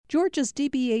Georgia's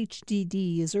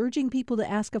DBHDD is urging people to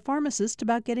ask a pharmacist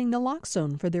about getting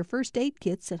naloxone for their first aid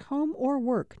kits at home or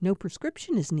work. No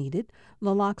prescription is needed.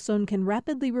 Naloxone can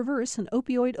rapidly reverse an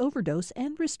opioid overdose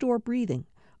and restore breathing.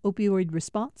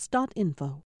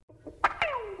 Opioidresponse.info.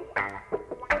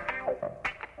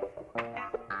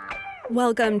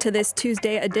 Welcome to this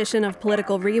Tuesday edition of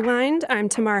Political Rewind. I'm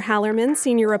Tamar Hallerman,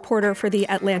 senior reporter for the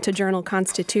Atlanta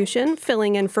Journal-Constitution,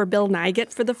 filling in for Bill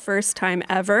Nigut for the first time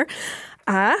ever.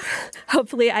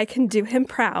 Hopefully I can do him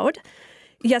proud.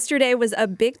 Yesterday was a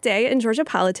big day in Georgia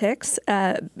politics,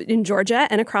 in Georgia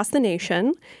and across the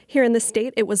nation. Here in the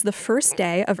state, it was the first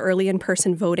day of early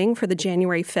in-person voting for the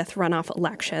January 5th runoff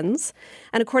elections.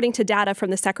 And according to data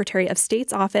from the Secretary of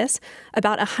State's office,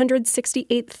 about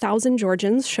 168,000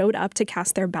 Georgians showed up to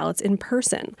cast their ballots in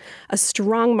person, a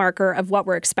strong marker of what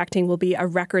we're expecting will be a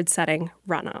record-setting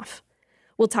runoff.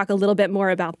 We'll talk a little bit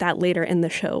more about that later in the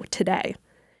show today.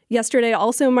 Yesterday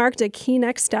also marked a key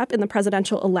next step in the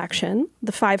presidential election.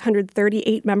 The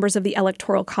 538 members of the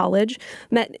Electoral College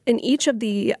met in each of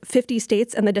the 50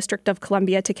 states and the District of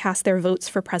Columbia to cast their votes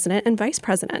for president and vice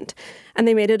president. And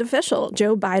they made it official.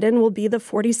 Joe Biden will be the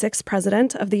 46th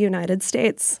president of the United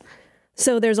States.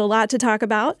 So there's a lot to talk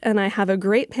about, and I have a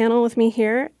great panel with me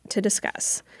here to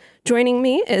discuss. Joining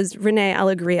me is Renee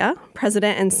Alegria,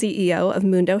 President and CEO of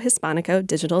Mundo Hispanico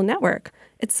Digital Network.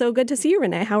 It's so good to see you,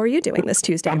 Renee. How are you doing this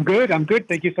Tuesday? I'm good.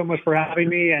 Thank you so much for having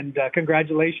me, and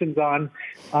congratulations on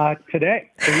today.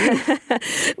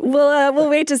 We'll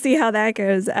wait to see how that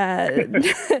goes.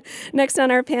 Next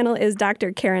on our panel is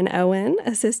Dr. Karen Owen,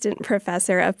 Assistant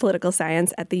Professor of Political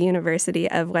Science at the University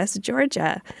of West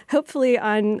Georgia. Hopefully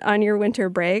on your winter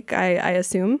break, I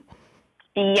assume.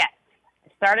 Yes.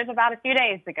 Started about a few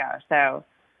days ago, so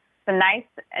it's a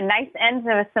nice end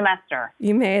to a semester.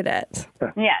 You made it.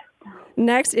 Yes.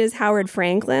 Next is Howard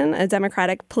Franklin, a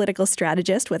Democratic political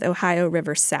strategist with Ohio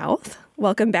River South.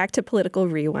 Welcome back to Political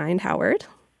Rewind, Howard.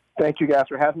 Thank you guys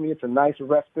for having me. It's a nice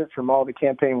respite from all the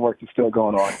campaign work that's still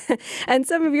going on. And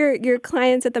some of your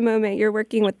clients at the moment, you're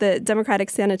working with the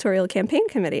Democratic Senatorial Campaign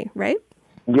Committee, right?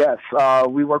 Yes,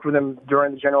 we worked with them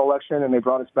during the general election, and they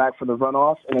brought us back for the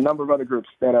runoff, and a number of other groups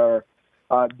that are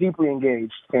deeply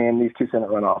engaged in these two Senate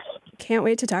runoffs. Can't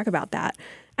wait to talk about that.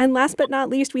 And last but not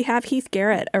least, we have Heath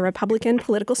Garrett, a Republican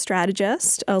political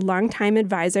strategist, a longtime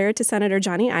advisor to Senator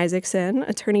Johnny Isakson,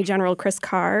 Attorney General Chris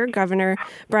Carr, Governor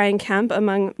Brian Kemp,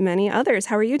 among many others.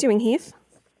 How are you doing, Heath?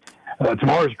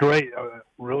 Tomorrow's great.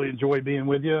 Really enjoy being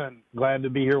with you and glad to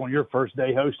be here on your first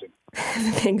day hosting.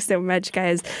 Thanks so much,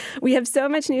 guys. We have so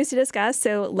much news to discuss,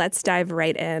 so let's dive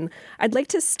right in. I'd like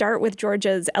to start with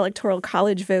Georgia's Electoral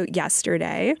College vote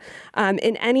yesterday.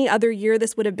 In any other year,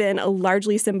 this would have been a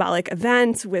largely symbolic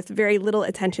event with very little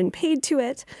attention paid to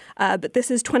it. But this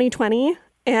is 2020.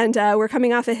 And we're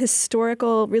coming off a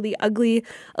historical, really ugly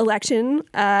election.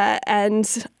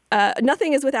 And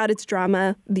nothing is without its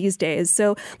drama these days.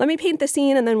 So let me paint the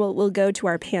scene, and then we'll go to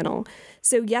our panel.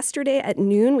 So yesterday at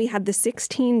noon, we had the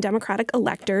 16 Democratic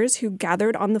electors who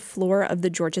gathered on the floor of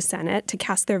the Georgia Senate to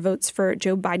cast their votes for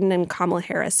Joe Biden and Kamala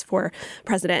Harris for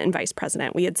president and vice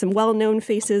president. We had some well-known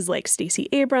faces like Stacey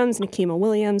Abrams, Nikema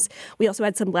Williams. We also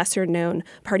had some lesser-known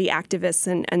party activists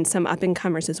and some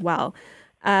up-and-comers as well.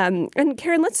 And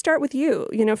Karen, let's start with you.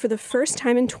 You know, for the first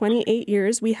time in 28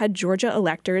 years, we had Georgia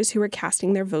electors who were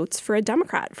casting their votes for a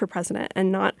Democrat for president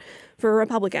and not for a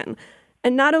Republican.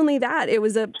 And not only that, it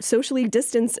was a socially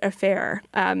distanced affair.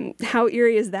 How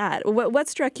eerie is that? What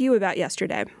struck you about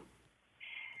yesterday?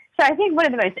 So I think one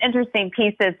of the most interesting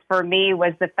pieces for me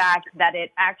was the fact that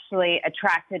it actually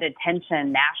attracted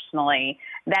attention nationally,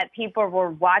 that people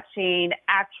were watching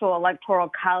actual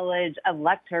Electoral College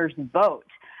electors vote.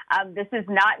 This is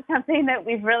not something that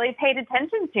we've really paid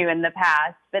attention to in the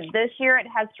past, but this year it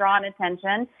has drawn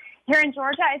attention. Here in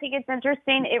Georgia, I think it's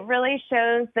interesting. It really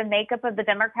shows the makeup of the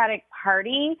Democratic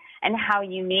Party and how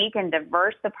unique and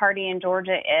diverse the party in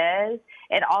Georgia is.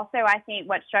 It also, I think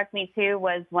what struck me too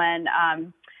was when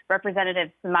Representative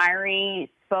Smyre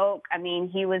spoke. I mean,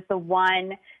 he was the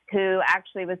one who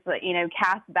actually was,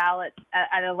 cast ballots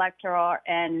at electoral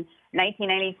in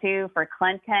 1992 for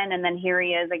Clinton, and then here he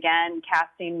is again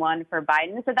casting one for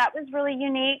Biden. So that was really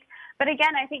unique. But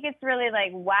again, I think it's really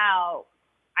like, wow,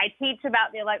 I teach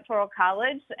about the Electoral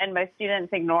College, and most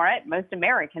students ignore it. Most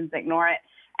Americans ignore it.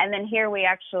 And then here we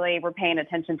actually were paying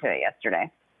attention to it yesterday.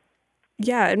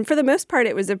 Yeah, and for the most part,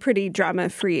 it was a pretty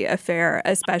drama-free affair,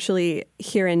 especially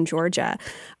here in Georgia.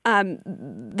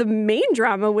 The main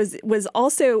drama was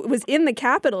in the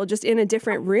Capitol, just in a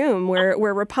different room,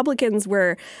 where Republicans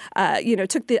were,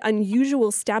 took the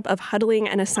unusual step of huddling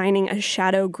and assigning a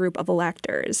shadow group of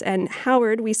electors. And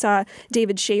Howard, we saw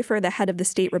David Schaefer, the head of the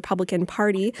state Republican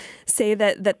Party, say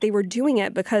that they were doing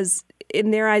it because,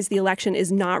 in their eyes, the election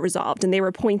is not resolved, and they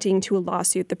were pointing to a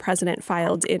lawsuit the president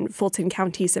filed in Fulton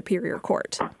County Superior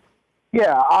Court.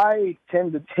 Yeah, I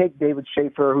tend to take David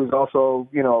Schaefer, who's also,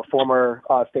 a former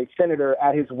state senator,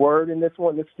 at his word in this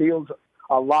one. This feels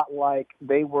a lot like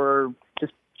they were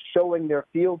just showing their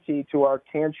fealty to our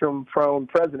tantrum-prone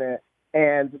president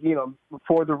and,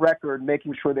 for the record,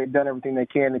 making sure they've done everything they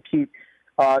can to keep,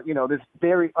 this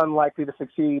very unlikely to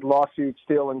succeed lawsuit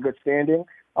still in good standing.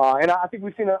 And I think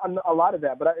we've seen a lot of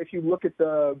that. But if you look at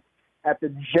the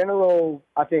general,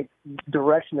 I think,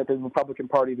 direction that the Republican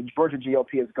Party, the Georgia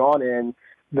GOP, has gone in,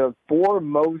 the four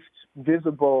most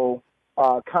visible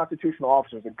constitutional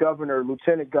officers, the governor,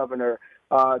 lieutenant governor,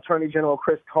 Attorney General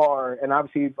Chris Carr, and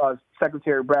obviously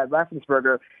Secretary Brad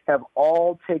Raffensperger, have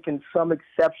all taken some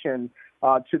exception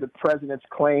to the president's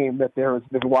claim that there's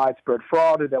widespread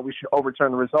fraud or that we should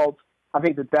overturn the results. I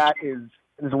think that is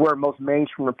where most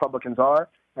mainstream Republicans are.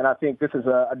 And I think this is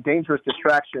a dangerous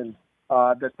distraction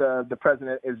that the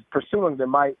president is pursuing that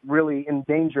might really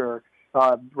endanger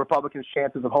Republicans'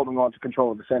 chances of holding on to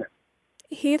control of the Senate.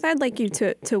 Heath, I'd like you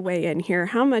to weigh in here.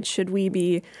 How much should we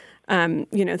be,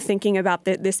 thinking about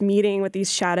this meeting with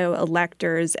these shadow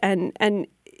electors? And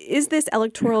is this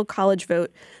electoral college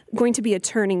vote going to be a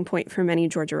turning point for many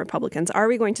Georgia Republicans? Are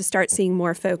we going to start seeing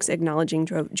more folks acknowledging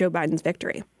Joe Biden's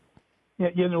victory?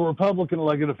 Yeah, the Republican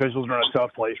elected officials are in a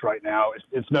tough place right now.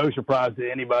 It's no surprise to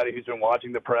anybody who's been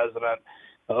watching the president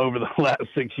over the last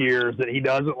 6 years that he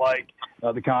doesn't like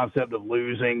the concept of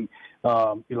losing.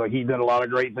 He's done a lot of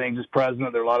great things as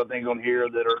president. There are a lot of things on here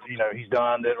that are, he's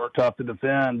done that are tough to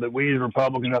defend. But we as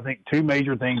Republicans, I think two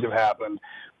major things have happened.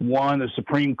 One, the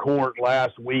Supreme Court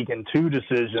last week in two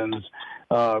decisions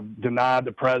denied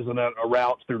the president a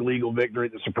route through legal victory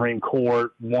at the Supreme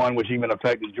Court, one which even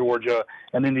affected Georgia.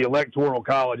 And then the Electoral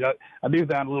College. I do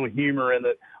find a little humor in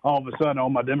that all of a sudden all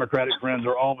my Democratic friends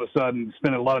are all of a sudden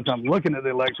spending a lot of time looking at the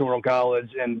Electoral College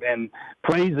and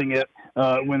praising it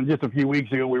when just a few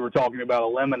weeks ago we were talking about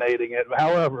eliminating it.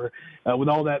 However, with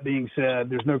all that being said,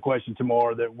 there's no question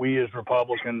tomorrow that we as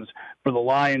Republicans, for the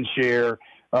lion's share,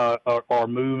 are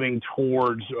moving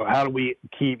towards how do we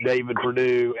keep David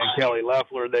Perdue and Kelly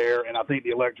Loeffler there. And I think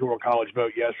the Electoral College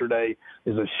vote yesterday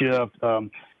is a shift.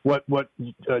 What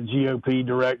GOP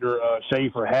Director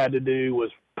Schaefer had to do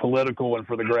was political and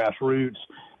for the grassroots.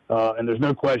 And there's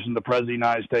no question the President of the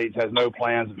United States has no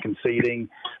plans of conceding.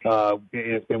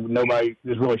 And nobody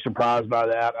is really surprised by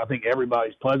that. I think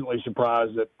everybody's pleasantly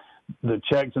surprised that the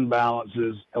checks and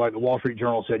balances, like the Wall Street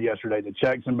Journal said yesterday, the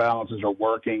checks and balances are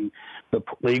working. The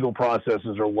legal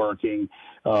processes are working.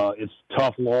 It's a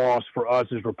tough loss for us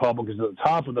as Republicans at the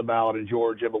top of the ballot in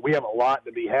Georgia, but we have a lot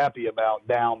to be happy about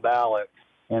down ballot.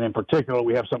 And in particular,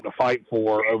 we have something to fight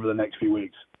for over the next few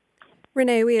weeks.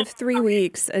 Renee, we have 3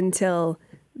 weeks until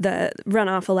the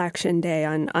runoff election day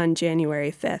on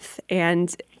January 5th.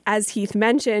 And as Heath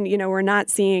mentioned, we're not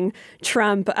seeing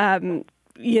Trump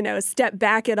step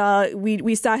back at all.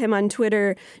 We saw him on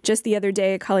Twitter just the other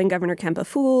day calling Governor Kemp a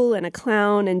fool and a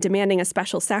clown and demanding a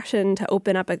special session to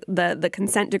open up the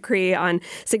consent decree on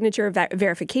signature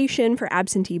verification for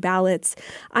absentee ballots.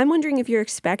 I'm wondering if you're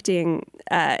expecting,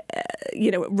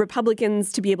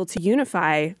 Republicans to be able to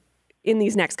unify in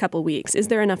these next couple weeks. Is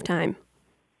there enough time?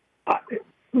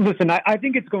 Listen, I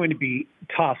think it's going to be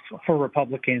tough for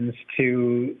Republicans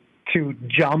to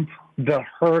jump the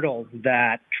hurdles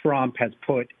that Trump has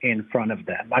put in front of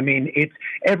them. I mean, it's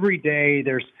every day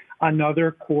there's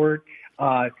another court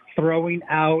throwing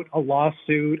out a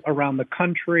lawsuit around the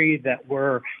country that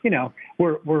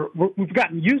we've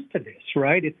gotten used to this,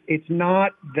 right? It's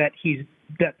not that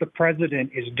the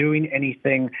president is doing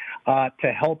anything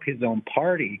to help his own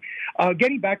party.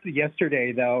 Getting back to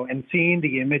yesterday, though, and seeing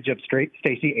the image of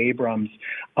Stacey Abrams,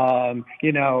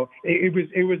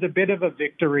 it was a bit of a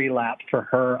victory lap for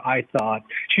her, I thought.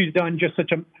 She's done just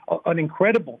such an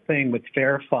incredible thing with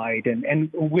Fair Fight. And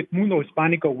with Mundo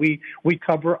Hispanico, we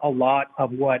cover a lot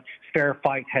of what Fair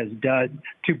Fight has done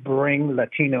to bring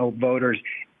Latino voters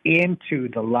into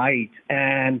the light.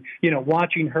 And,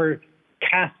 watching her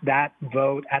cast that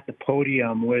vote at the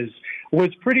podium was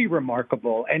pretty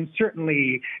remarkable, and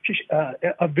certainly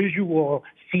a visual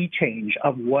sea change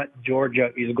of what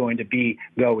Georgia is going to be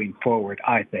going forward,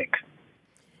 I think.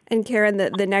 And Karen,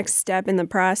 the next step in the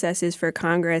process is for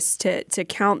Congress to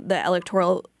count the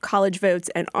Electoral College votes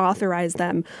and authorize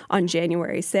them on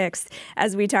January 6th.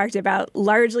 As we talked about,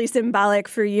 largely symbolic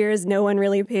for years, no one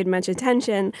really paid much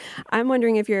attention. I'm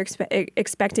wondering if you're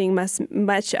expecting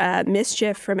much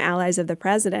mischief from allies of the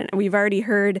president. We've already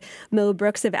heard Mo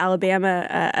Brooks of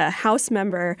Alabama, a House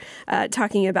member,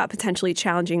 talking about potentially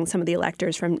challenging some of the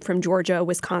electors from Georgia,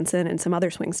 Wisconsin, and some other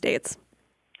swing states.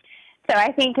 So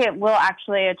I think it will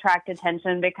actually attract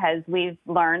attention because we've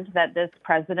learned that this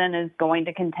president is going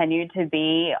to continue to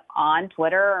be on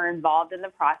Twitter or involved in the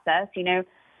process. You know,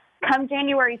 come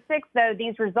January 6th, though,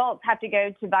 these results have to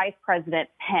go to Vice President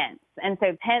Pence. And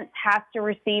so Pence has to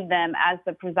receive them as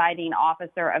the presiding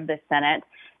officer of the Senate.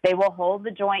 They will hold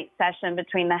the joint session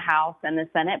between the House and the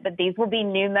Senate, but these will be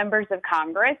new members of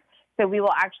Congress. So we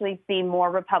will actually see more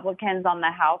Republicans on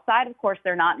the House side. Of course,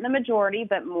 they're not in the majority,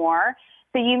 but more.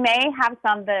 So you may have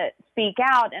some that speak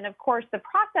out. And of course, the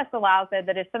process allows it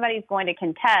that if somebody's going to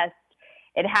contest,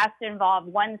 it has to involve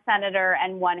one senator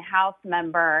and one House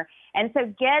member. And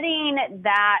so getting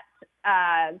that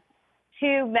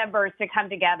two members to come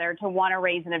together to want to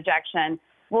raise an objection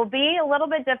will be a little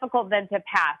bit difficult then to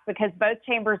pass because both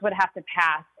chambers would have to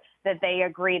pass that they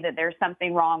agree that there's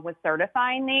something wrong with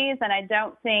certifying these. And I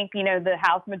don't think, the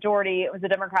House majority, the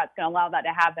Democrats, going to allow that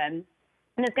to happen.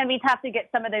 And it's going to be tough to get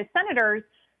some of those senators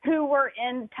who were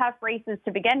in tough races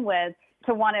to begin with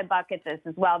to want to bucket this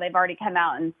as well. They've already come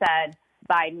out and said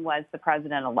Biden was the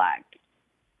president-elect.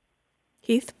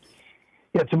 Heath?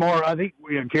 Yeah, Tamar, I think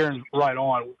Karen's right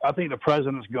on. I think the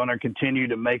president's going to continue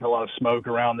to make a lot of smoke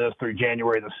around this through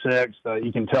January the 6th.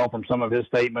 You can tell from some of his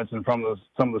statements and from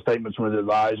some of the statements from his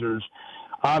advisors.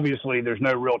 Obviously, there's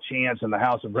no real chance in the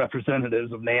House of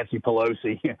Representatives of Nancy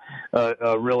Pelosi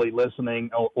really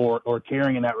listening or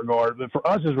caring in that regard. But for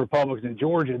us as Republicans in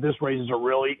Georgia, this raises a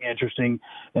really interesting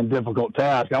and difficult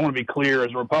task. I want to be clear,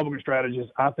 as a Republican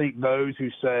strategist, I think those who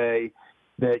say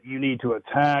that you need to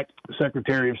attack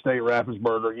Secretary of State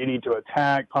Raffensperger, you need to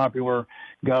attack popular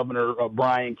Governor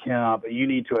Brian Kemp, you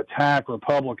need to attack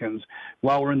Republicans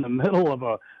while we're in the middle of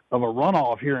a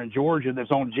runoff here in Georgia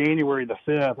that's on January the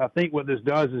 5th. I think what this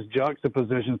does is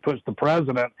juxtapositions, puts the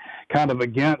president kind of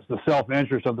against the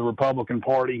self-interest of the Republican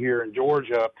Party here in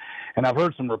Georgia. And I've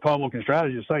heard some Republican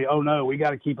strategists say, oh, no, we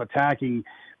got to keep attacking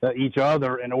each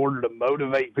other in order to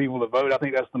motivate people to vote. I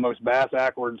think that's the most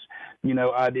backwards,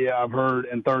 idea I've heard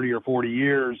in 30 or 40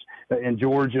 years in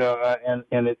Georgia. And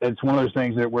it's one of those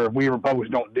things that where we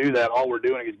Republicans don't do that, all we're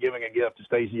doing is giving a gift to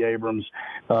Stacey Abrams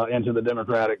and to the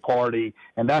Democratic Party.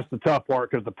 And that's the tough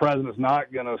part because the president's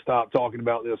not going to stop talking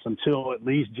about this until at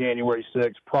least January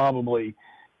 6th, probably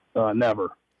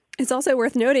never. It's also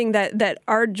worth noting that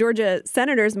our Georgia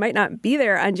senators might not be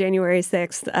there on January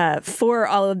 6th for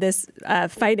all of this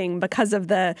fighting because of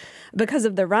the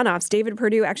runoffs. David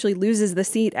Perdue actually loses the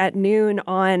seat at noon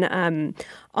on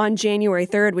January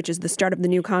 3rd, which is the start of the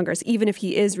new Congress, even if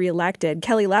he is reelected.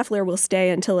 Kelly Loeffler will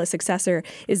stay until a successor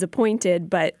is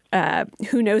appointed, but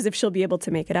who knows if she'll be able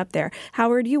to make it up there.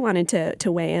 Howard, you wanted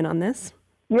to weigh in on this?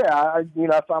 Yeah,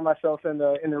 I found myself in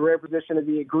the rare position to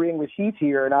be agreeing with Heath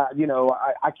here, and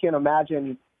I can't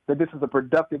imagine that this is a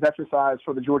productive exercise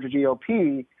for the Georgia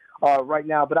GOP right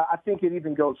now. But I think it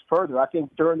even goes further. I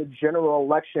think during the general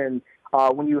election,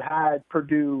 when you had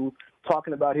Perdue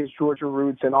talking about his Georgia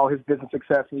roots and all his business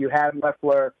success, and you had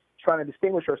Loeffler trying to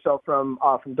distinguish herself from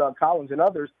Doug Collins and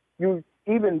others,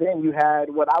 even then you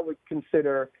had what I would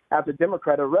consider, as a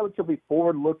Democrat, a relatively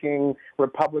forward-looking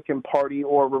Republican Party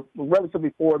or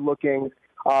relatively forward-looking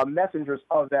messengers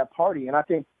of that party. And I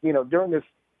think, during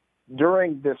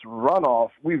this runoff,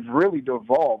 we've really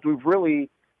devolved. We've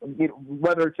really,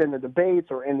 whether it's in the debates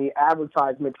or in the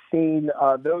advertisement, seen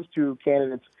those two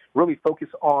candidates really focus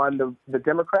on the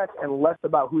Democrats and less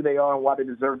about who they are and why they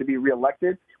deserve to be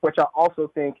reelected, which I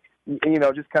also think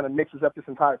just kind of mixes up this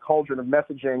entire cauldron of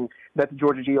messaging that the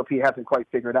Georgia GOP hasn't quite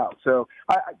figured out. So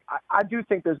I do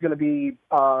think there's going to be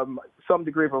some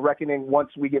degree of a reckoning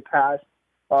once we get past,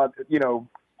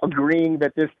 agreeing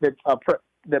that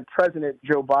that President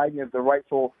Joe Biden is the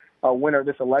rightful winner of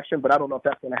this election. But I don't know if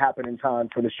that's going to happen in time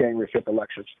for the January 5th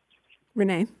election.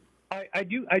 Renee? I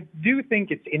do think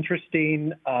it's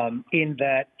interesting in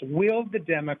that will the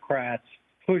Democrats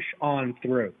push on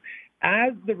through?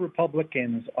 As the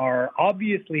Republicans are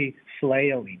obviously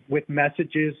flailing with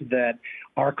messages that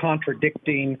are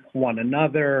contradicting one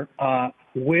another,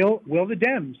 will the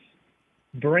Dems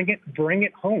bring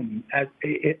it home, as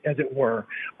it were?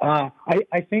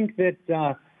 I think that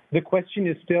the question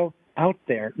is still out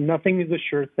there. Nothing is a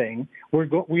sure thing. We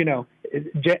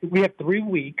have 3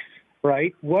 weeks,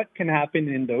 right? What can happen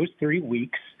in those 3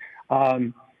 weeks?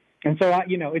 And so,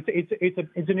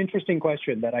 it's an interesting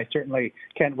question that I certainly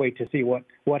can't wait to see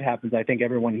what happens. I think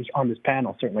everyone who's on this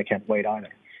panel certainly can't wait either.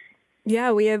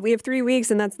 Yeah, we have 3 weeks,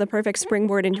 and that's the perfect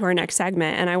springboard into our next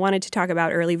segment. And I wanted to talk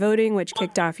about early voting, which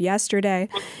kicked off yesterday.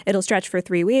 It'll stretch for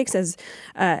 3 weeks,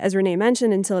 as Renee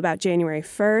mentioned, until about January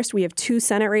 1st. We have 2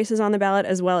 Senate races on the ballot,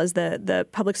 as well as the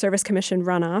Public Service Commission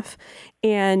runoff.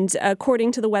 And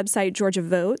according to the website Georgia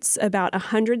Votes, about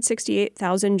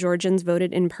 168,000 Georgians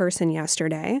voted in person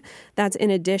yesterday. That's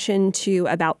in addition to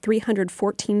about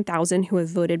 314,000 who have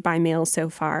voted by mail so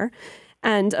far.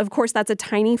 And of course, that's a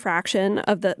tiny fraction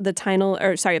of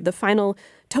the final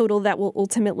total that will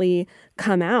ultimately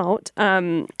come out.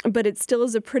 But it still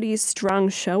is a pretty strong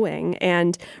showing.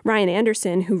 And Ryan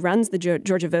Anderson, who runs the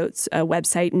Georgia Votes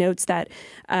website, notes that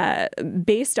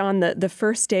based on the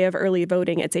first day of early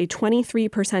voting, it's a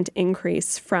 23%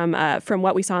 increase from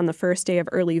what we saw on the first day of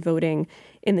early voting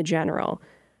in the general.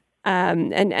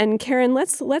 And Karen,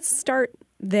 let's start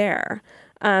there.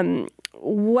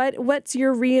 What's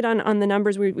your read on the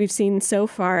numbers we've seen so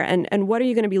far, and what are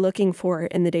you going to be looking for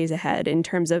in the days ahead in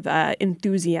terms of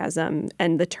enthusiasm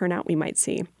and the turnout we might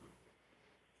see?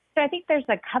 So I think there's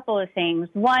a couple of things.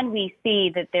 One, we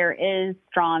see that there is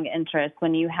strong interest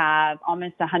when you have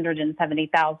almost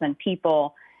 170,000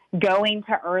 people going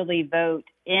to early vote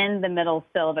in the middle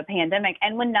still of a pandemic,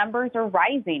 and when numbers are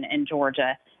rising in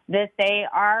Georgia, that they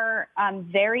are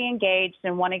very engaged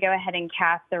and want to go ahead and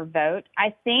cast their vote.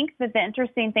 I think that the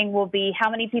interesting thing will be how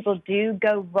many people do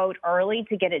go vote early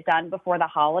to get it done before the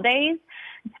holidays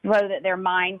so that their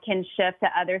mind can shift to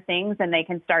other things and they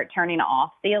can start turning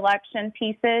off the election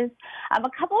pieces. A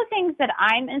couple of things that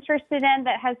I'm interested in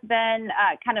that has been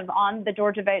kind of on the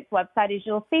Georgia Votes website is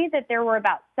you'll see that there were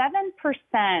about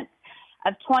 7%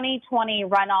 of 2020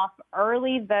 runoff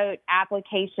early vote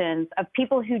applications of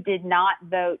people who did not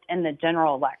vote in the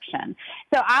general election.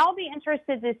 So I'll be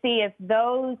interested to see if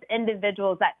those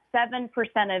individuals, that 7%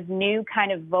 of new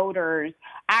kind of voters,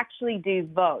 actually do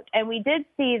vote. And we did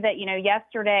see that,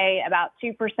 yesterday about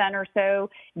 2% or so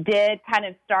did kind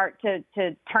of start to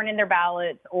turn in their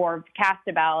ballots or cast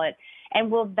a ballot. And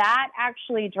will that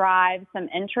actually drive some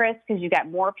interest because you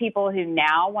got more people who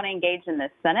now want to engage in the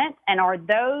Senate? And are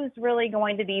those really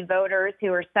going to be voters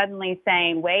who are suddenly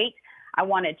saying, wait, I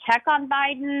want to check on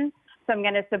Biden, so I'm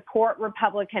going to support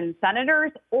Republican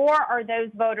senators? Or are those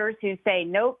voters who say,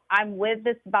 nope, I'm with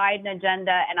this Biden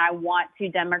agenda and I want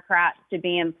Democrats to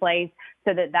be in place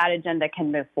so that agenda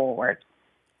can move forward?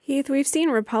 Heath, we've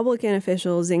seen Republican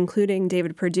officials, including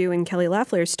David Perdue and Kelly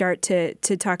Loeffler, start to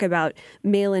talk about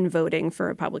mail-in voting for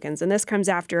Republicans. And this comes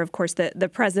after, of course, the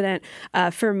president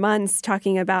for months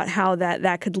talking about how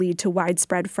that could lead to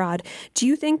widespread fraud. Do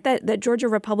you think that Georgia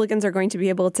Republicans are going to be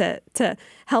able to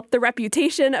help the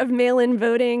reputation of mail-in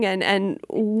voting? And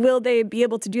will they be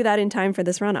able to do that in time for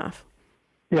this runoff?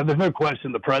 Yeah, there's no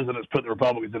question the president's put the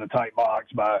Republicans in a tight box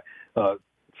by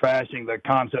trashing the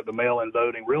concept of mail-in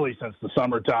voting really since the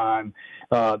summertime.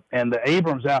 And the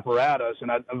Abrams apparatus, and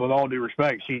with all due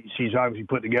respect, she's obviously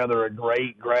put together a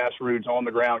great grassroots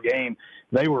on-the-ground game.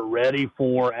 They were ready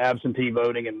for absentee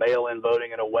voting and mail-in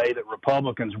voting in a way that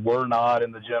Republicans were not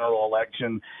in the general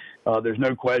election. There's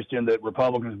no question that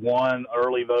Republicans won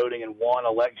early voting and won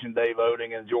election day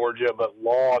voting in Georgia, but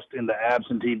lost in the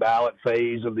absentee ballot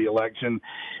phase of the election.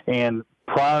 And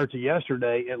prior to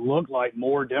yesterday, it looked like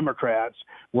more Democrats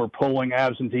were pulling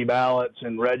absentee ballots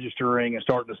and registering and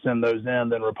starting to send those in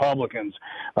than Republicans.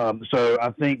 So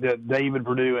I think that David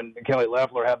Perdue and Kelly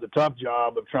Loeffler have the tough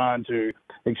job of trying to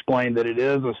explain that it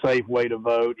is a safe way to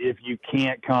vote if you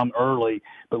can't come early.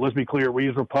 But let's be clear, we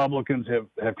as Republicans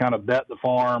have kind of bet the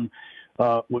farm.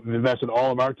 We've invested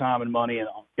all of our time and money in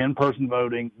in-person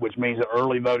voting, which means that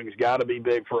early voting has got to be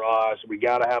big for us. We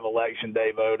got to have election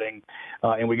day voting,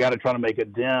 and we got to try to make a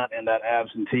dent in that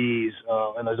absentees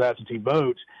and those absentee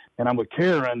votes. And I'm with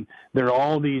Karen. There are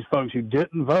all these folks who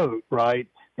didn't vote right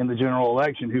in the general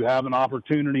election who have an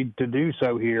opportunity to do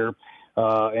so here.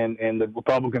 And the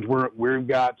Republicans, we've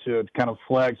got to kind of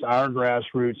flex our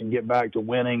grassroots and get back to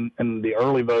winning in the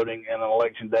early voting and an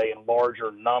election day in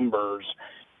larger numbers.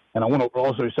 And I want to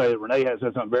also say that Renee has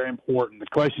said something very important. The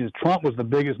question is, Trump was the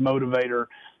biggest motivator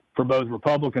for both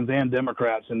Republicans and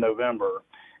Democrats in November.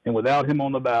 And without him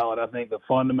on the ballot, I think the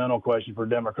fundamental question for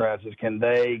Democrats is, can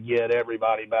they get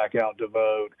everybody back out to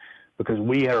vote? Because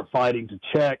we are fighting to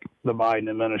check the Biden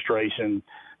administration,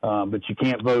 but you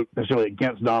can't vote necessarily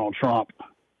against Donald Trump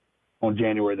on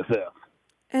January the 5th.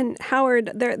 And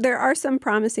Howard, there are some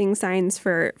promising signs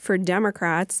for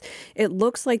Democrats. It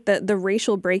looks like the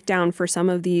racial breakdown for some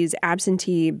of these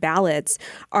absentee ballots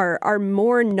are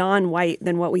more non-white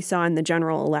than what we saw in the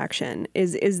general election.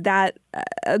 Is that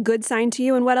a good sign to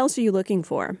you? And what else are you looking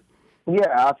for?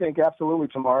 Yeah, I think absolutely,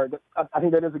 Tamar. I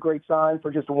think that is a great sign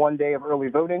for just one day of early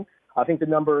voting. I think the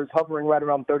number is hovering right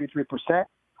around 33%.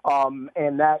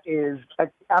 And that is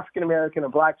African-American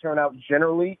and Black turnout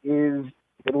generally is,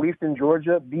 at least in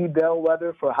Georgia, the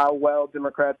bellwether for how well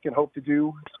Democrats can hope to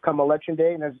do come Election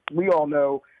Day. And as we all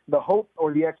know, the hope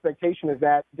or the expectation is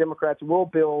that Democrats will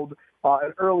build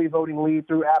an early voting lead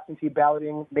through absentee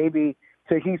balloting, maybe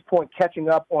to Heath's point, catching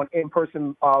up on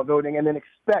in-person voting, and then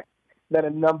expect that a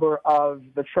number of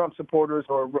the Trump supporters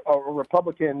or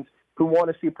Republicans who want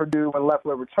to see Perdue and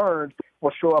Loeffler returned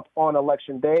will show up on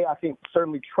Election Day. I think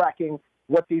certainly tracking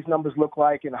what these numbers look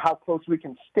like and how close we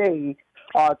can stay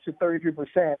to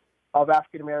 33% of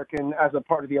African-American as a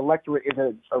part of the electorate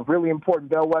is a really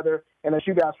important bellwether. And as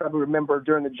you guys probably remember,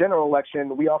 during the general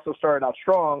election, we also started out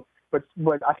strong, but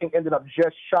I think ended up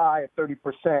just shy of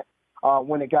 30%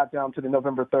 when it got down to the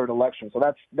November 3rd election. So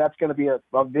that's going to be a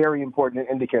very important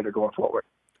indicator going forward.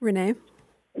 Renee?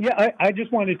 Yeah, I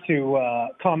just wanted to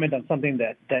comment on something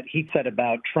that he said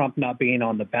about Trump not being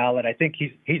on the ballot. I think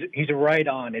he's right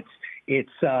on. It's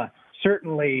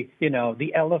certainly,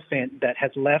 the elephant that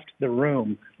has left the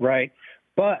room, right?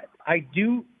 But I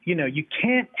do, you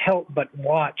can't help but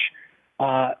watch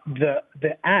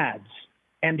the ads,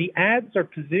 and the ads are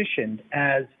positioned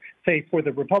as, say, for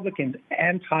the Republicans,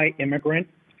 anti-immigrant.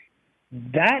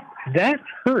 That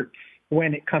hurts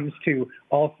when it comes to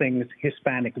all things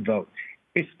Hispanic vote,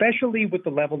 especially with the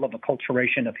level of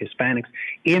acculturation of Hispanics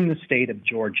in the state of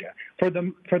Georgia. For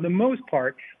the most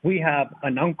part, we have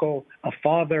an uncle, a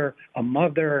father, a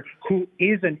mother who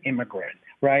is an immigrant,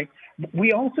 right?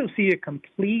 We also see a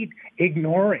complete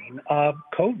ignoring of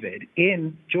COVID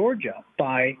in Georgia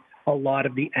by a lot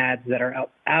of the ads that are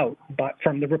out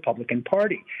from the Republican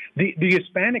Party. The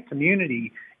Hispanic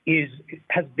community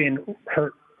has been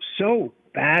hurt so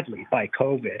badly by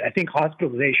COVID. I think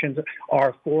hospitalizations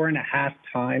are 4.5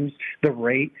 times the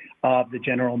rate of the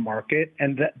general market.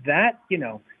 And that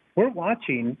we're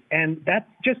watching, and that's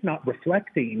just not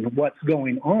reflecting what's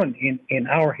going on in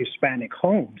our Hispanic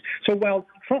homes. So while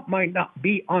Trump might not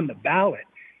be on the ballot,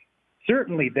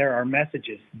 certainly there are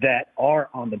messages that are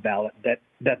on the ballot that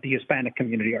the Hispanic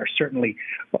community are certainly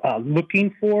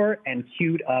looking for and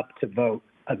queued up to vote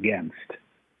against.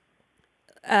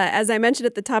 As I mentioned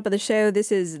at the top of the show,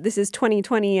 this is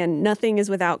 2020, and nothing is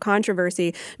without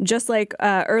controversy. Just like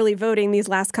early voting, these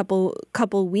last couple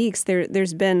weeks,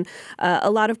 there's been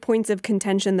a lot of points of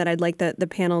contention that I'd like the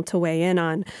panel to weigh in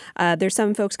on. There's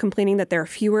some folks complaining that there are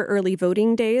fewer early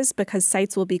voting days because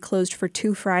sites will be closed for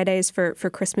 2 Fridays for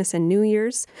Christmas and New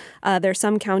Year's. There are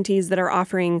some counties that are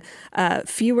offering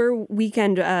fewer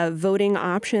weekend voting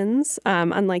options,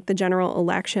 unlike the general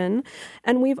election.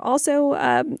 And we've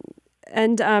also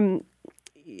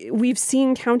we've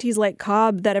seen counties like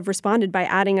Cobb that have responded by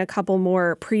adding a couple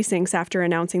more precincts after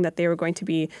announcing that they were going to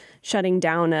be shutting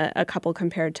down a couple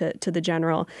compared to the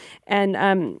general.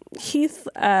 And Heath,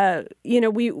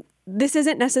 this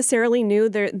isn't necessarily new.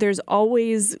 There's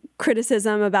always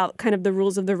criticism about kind of the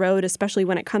rules of the road, especially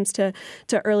when it comes to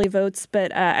early votes.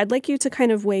 But I'd like you to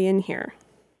kind of weigh in here.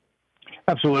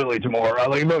 Absolutely, Tamar.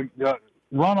 Look,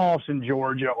 runoffs in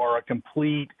Georgia are a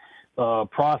complete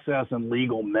process and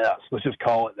legal mess. Let's just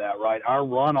call it that, right? Our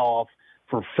runoff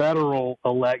for federal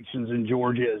elections in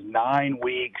Georgia is 9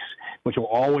 weeks, which will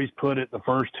always put it the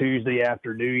first Tuesday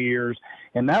after New Year's.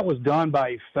 And that was done by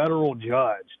a federal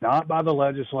judge, not by the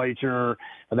legislature.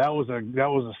 That was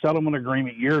a settlement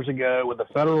agreement years ago with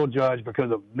a federal judge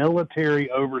because of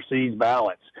military overseas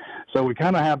ballots. So we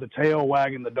kind of have the tail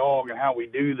wagging the dog in how we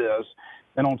do this.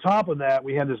 And on top of that,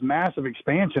 we had this massive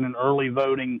expansion in early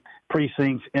voting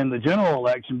precincts in the general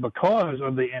election because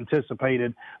of the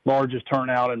anticipated largest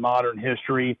turnout in modern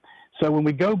history. So when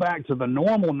we go back to the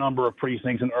normal number of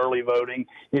precincts in early voting,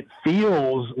 it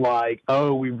feels like,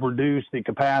 we've reduced the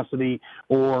capacity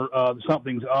or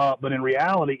something's up. But in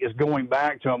reality, it's going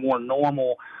back to a more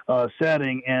normal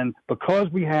setting. And because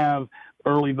we have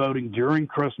early voting during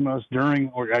Christmas,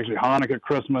 or actually Hanukkah,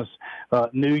 Christmas,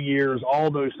 New Year's,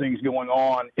 all those things going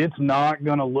on, it's not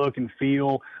going to look and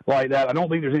feel like that. I don't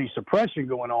think there's any suppression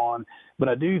going on, but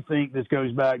I do think this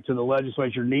goes back to the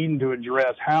legislature needing to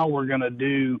address how we're going to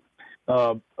do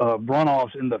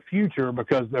runoffs in the future,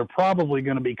 because they're probably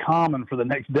going to be common for the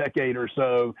next decade or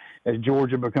so as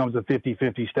Georgia becomes a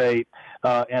 50-50 state.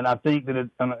 And I think that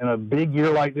in a big year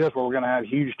like this, where we're going to have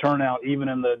huge turnout even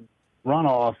in the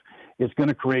runoff, it's going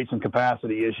to create some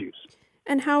capacity issues.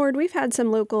 And Howard, we've had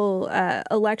some local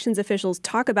elections officials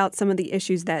talk about some of the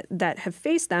issues that have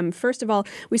faced them. First of all,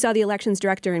 we saw the elections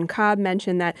director in Cobb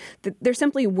mention that there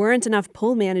simply weren't enough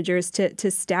poll managers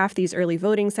to staff these early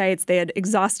voting sites. They had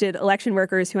exhausted election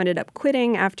workers who ended up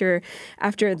quitting after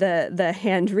the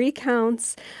hand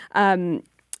recounts.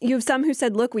 You have some who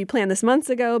said, look, we planned this months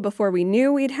ago before we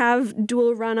knew we'd have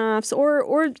dual runoffs,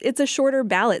 or it's a shorter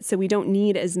ballot, so we don't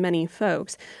need as many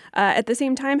folks. At the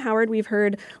same time, Howard, we've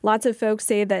heard lots of folks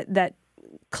say that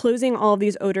closing all of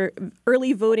these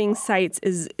early voting sites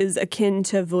is akin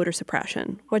to voter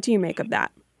suppression. What do you make of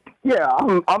that? Yeah,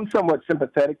 I'm somewhat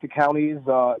sympathetic to counties,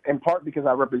 in part because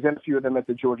I represent a few of them at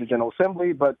the Georgia General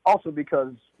Assembly, but also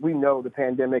because we know the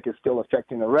pandemic is still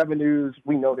affecting their revenues.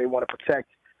 We know they want to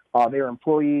protect their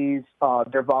employees,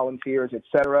 their volunteers, et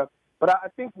cetera. But I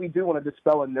think we do want to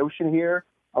dispel a notion here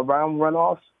around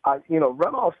runoffs.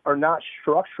 Runoffs are not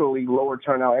structurally lower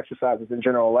turnout exercises in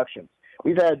general elections.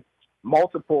 We've had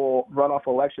multiple runoff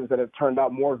elections that have turned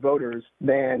out more voters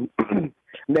than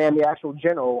the actual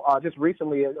general. Just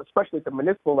recently, especially at the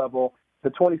municipal level,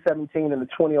 the 2017 and the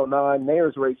 2009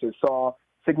 mayor's races saw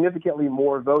significantly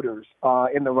more voters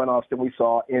in the runoffs than we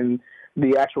saw in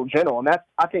the actual general. And that's,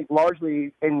 I think,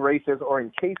 largely in races or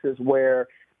in cases where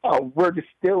we're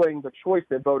distilling the choice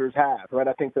that voters have, right?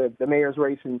 I think the mayor's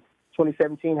race in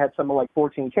 2017 had something like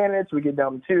 14 candidates. We get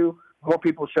down to 2, more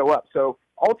people show up. So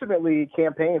ultimately,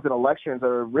 campaigns and elections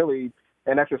are really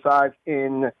an exercise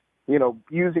in,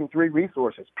 using 3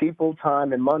 resources: people,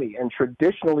 time, and money. And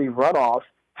traditionally, runoffs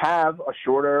have a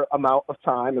shorter amount of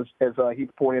time, as he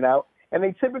pointed out, and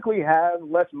they typically have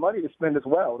less money to spend as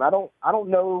well. And I don't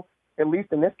know, at least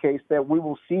in this case, that we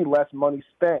will see less money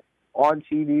spent on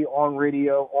TV, on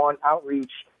radio, on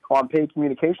outreach, on paid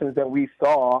communications than we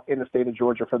saw in the state of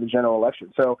Georgia for the general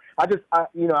election. So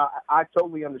I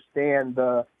totally understand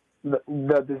the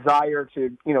desire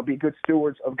to, be good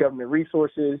stewards of government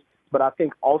resources. But I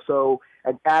think also,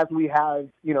 as we have,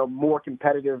 more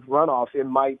competitive runoffs, it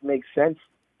might make sense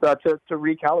to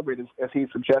recalibrate, as he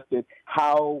suggested,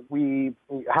 how we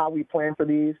plan for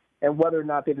these and whether or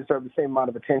not they deserve the same amount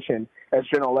of attention as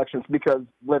general elections. Because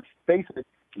let's face it,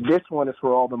 this one is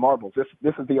for all the marbles. This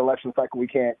is the election cycle we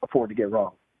can't afford to get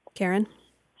wrong. Karen?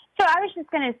 So I was just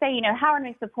going to say, Howard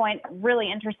makes a point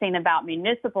really interesting about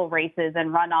municipal races and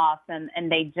runoffs,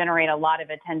 and they generate a lot of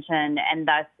attention, and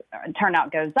thus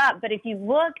turnout goes up. But if you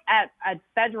look at a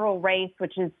federal race,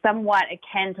 which is somewhat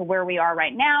akin to where we are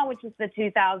right now, which is the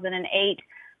 2008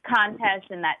 contest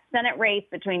and that Senate race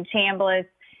between Chambliss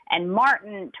and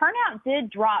Martin, turnout did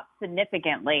drop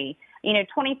significantly,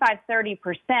 25-30%.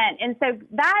 And so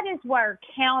that is where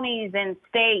counties and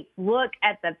states look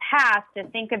at the past to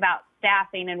think about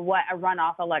staffing and what a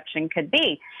runoff election could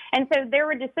be. And so there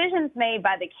were decisions made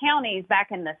by the counties back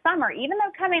in the summer, even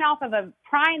though coming off of a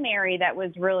primary that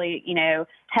was really,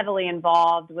 heavily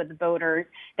involved with the voters,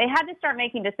 they had to start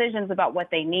making decisions about what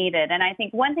they needed. And I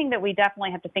think one thing that we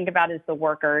definitely have to think about is the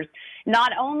workers.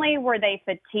 Not only were they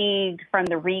fatigued from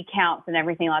the recounts and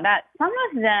everything like that, some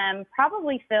of them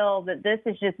probably feel that this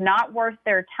is just not worth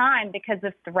their time because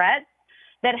of threats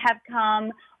that have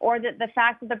come, or that the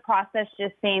fact that the process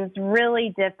just seems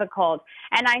really difficult.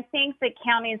 And I think that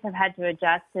counties have had to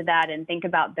adjust to that and think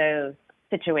about those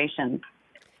situations.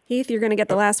 Heath, you're going to get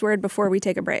the last word before we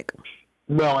take a break.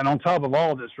 Well, and on top of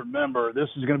all this, remember, this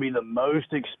is going to be the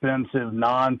most expensive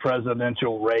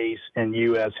non-presidential race in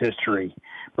U.S. history,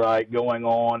 right? Going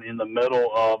on in the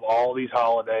middle of all these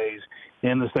holidays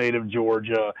in the state of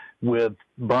Georgia with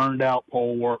burned out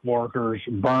poll workers,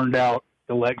 burned out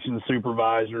election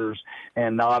supervisors,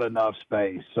 and not enough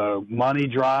space. So money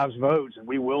drives votes, and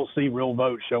we will see real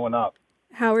votes showing up.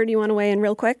 Howard, do you want to weigh in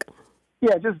real quick?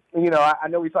 Yeah, just, I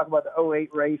know we talk about the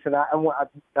 08 race, and I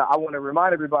want to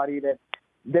remind everybody that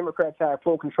Democrats had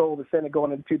full control of the Senate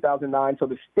going into 2009, so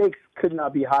the stakes could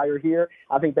not be higher here.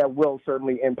 I think that will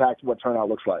certainly impact what turnout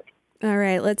looks like. All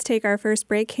right, let's take our first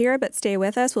break here, but stay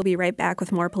with us. We'll be right back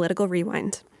with more Political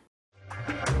Rewind.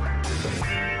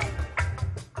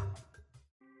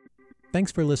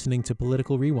 Thanks for listening to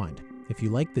Political Rewind. If you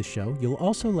like this show, you'll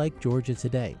also like Georgia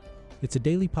Today. It's a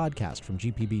daily podcast from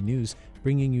GPB News,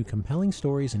 bringing you compelling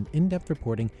stories and in-depth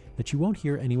reporting that you won't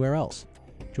hear anywhere else.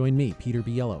 Join me, Peter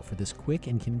Biello, for this quick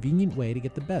and convenient way to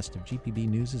get the best of GPB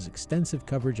News' extensive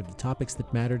coverage of the topics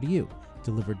that matter to you,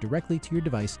 delivered directly to your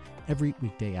device every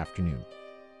weekday afternoon.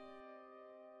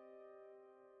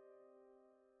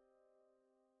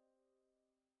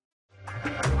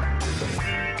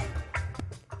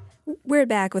 We're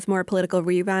back with more Political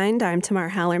Rewind. I'm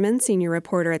Tamar Hallerman, senior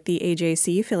reporter at the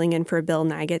AJC, filling in for Bill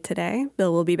Nigut today.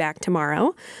 Bill will be back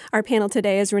tomorrow. Our panel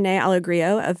today is Renee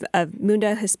Alegrio of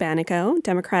Mundo Hispanico,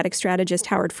 Democratic strategist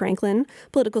Howard Franklin,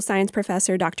 political science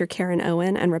professor Dr. Karen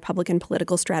Owen, and Republican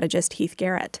political strategist Heath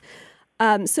Garrett.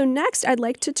 So next, I'd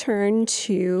like to turn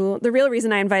to the real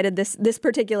reason I invited this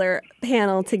particular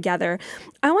panel together.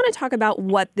 I want to talk about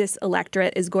what this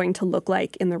electorate is going to look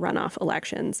like in the runoff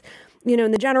elections. You know,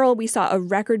 in the general, we saw a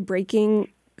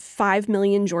record-breaking 5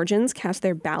 million Georgians cast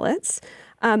their ballots.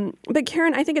 But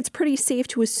Karen, I think it's pretty safe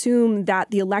to assume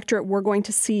that the electorate we're going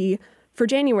to see for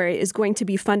January is going to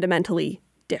be fundamentally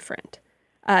different.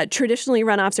 Traditionally,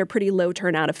 runoffs are pretty low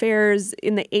turnout affairs.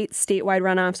 In the 8 statewide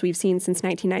runoffs we've seen since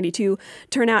 1992,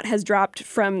 turnout has dropped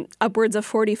from upwards of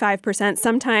 45%,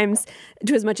 sometimes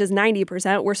to as much as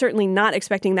 90%. We're certainly not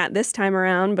expecting that this time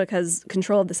around because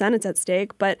control of the Senate's at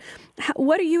stake. But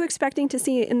what are you expecting to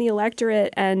see in the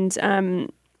electorate, and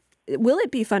will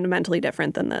it be fundamentally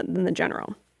different than the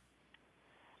general?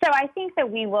 So I think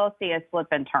that we will see a slip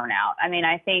in turnout. I mean,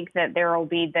 I think that there will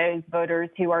be those voters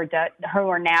who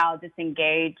are now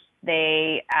disengaged.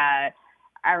 They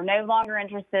are no longer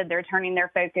interested. They're turning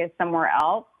their focus somewhere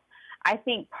else. I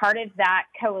think part of that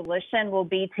coalition will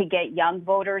be to get young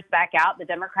voters back out. The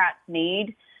Democrats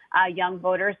need young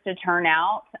voters to turn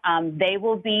out. They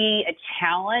will be a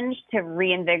challenge to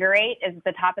reinvigorate. At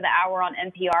the top of the hour on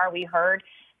NPR, we heard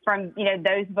from,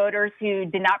 those voters who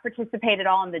did not participate at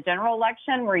all in the general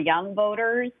election were young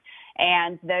voters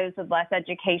and those with less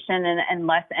education and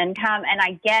less income. And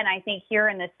again, I think here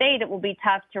in the state, it will be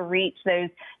tough to reach those,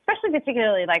 especially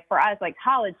particularly like for us, like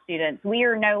college students. We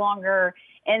are no longer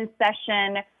in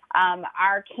session.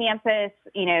 Our campus,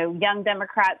 young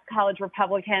Democrats, college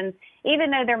Republicans, even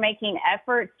though they're making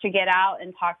efforts to get out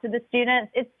and talk to the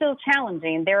students, it's still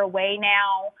challenging. They're away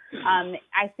now.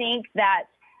 I think that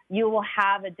you will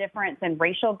have a difference in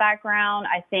racial background,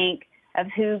 I think, of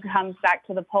who comes back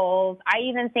to the polls. I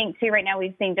even think, too, right now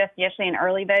we've seen just yesterday in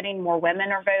early voting, more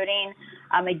women are voting.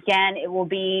 Again, it will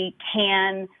be,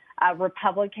 can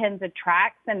Republicans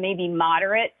attract some maybe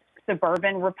moderate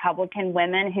suburban Republican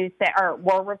women who say, or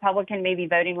were Republican, maybe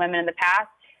voting women in the past,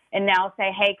 and now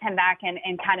say, hey, come back and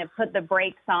kind of put the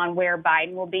brakes on where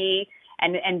Biden will be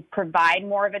and provide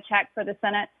more of a check for the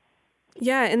Senate?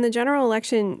 Yeah, in the general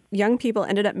election, young people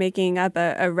ended up making up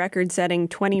a record-setting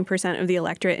 20% of the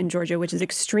electorate in Georgia, which is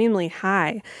extremely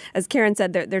high. As Karen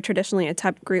said, they're traditionally a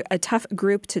tough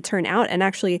group to turn out. And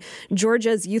actually,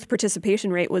 Georgia's youth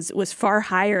participation rate was far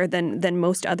higher than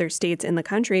most other states in the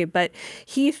country. But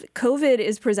Heath, COVID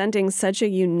is presenting such a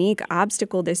unique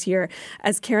obstacle this year.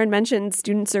 As Karen mentioned,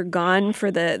 students are gone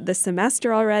for the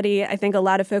semester already. I think a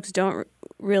lot of folks don't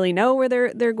really know where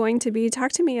they're going to be.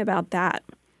 Talk to me about that.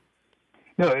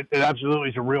 No, it absolutely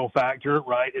is a real factor,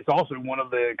 right? It's also one of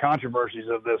the controversies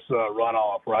of this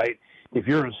runoff, right? If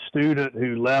you're a student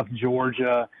who left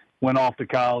Georgia, went off to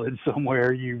college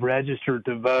somewhere, you registered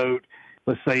to vote,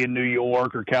 let's say in New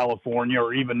York or California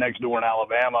or even next door in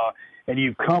Alabama, and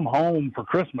you've come home for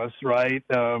Christmas, right,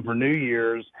 for New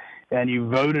Year's, and you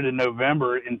voted in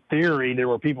November, in theory, there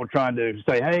were people trying to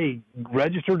say, hey,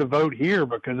 register to vote here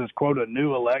because it's, quote, a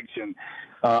new election.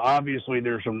 Obviously,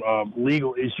 there's some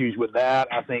legal issues with that.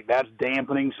 I think that's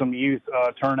dampening some youth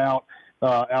turnout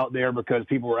out there because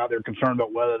people are out there concerned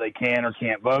about whether they can or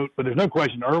can't vote. But there's no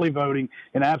question early voting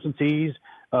and absentees,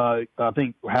 I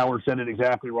think Howard said it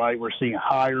exactly right. We're seeing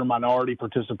higher minority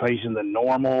participation than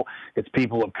normal. It's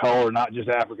people of color, not just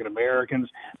African Americans.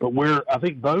 But I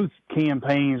think both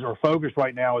campaigns are focused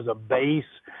right now as a base,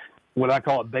 what I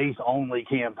call a base-only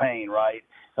campaign, right?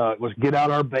 Was get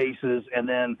out our bases, and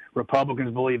then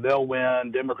Republicans believe they'll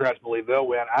win, Democrats believe they'll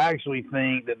win. I actually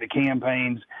think that the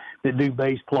campaigns that do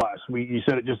base plus, you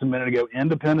said it just a minute ago,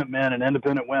 independent men and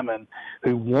independent women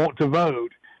who want to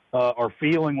vote are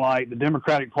feeling like the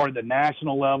Democratic Party at the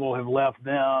national level have left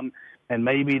them, and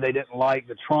maybe they didn't like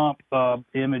the Trump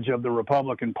image of the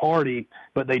Republican Party,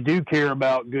 but they do care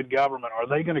about good government. Are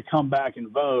they going to come back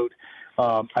and vote?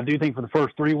 I do think for the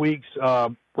first 3 weeks,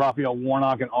 Raphael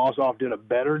Warnock and Ossoff did a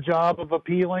better job of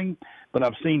appealing, but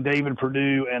I've seen David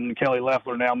Perdue and Kelly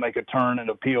Loeffler now make a turn and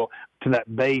appeal to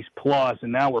that base plus,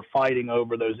 and now we're fighting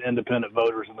over those independent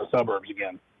voters in the suburbs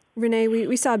again. Renee,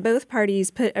 we saw both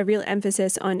parties put a real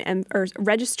emphasis on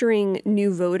registering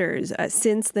new voters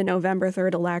since the November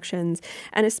 3rd elections,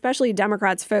 and especially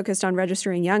Democrats focused on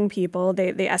registering young people.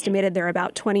 They estimated there are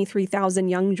about 23,000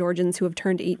 young Georgians who have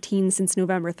turned 18 since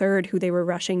November 3rd who they were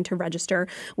rushing to register.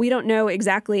 We don't know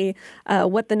exactly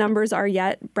what the numbers are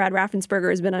yet. Brad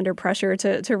Raffensperger has been under pressure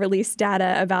to release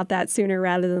data about that sooner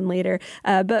rather than later.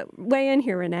 But weigh in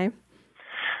here, Renee.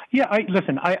 Yeah,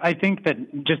 I think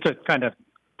that just to kind of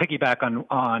piggyback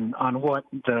on what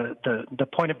the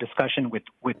point of discussion with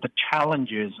the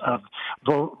challenges of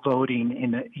voting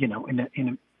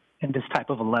in this type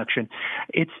of election,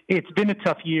 it's been a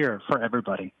tough year for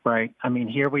everybody, right? I mean,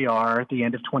 here we are at the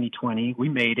end of 2020. We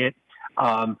made it.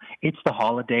 It's the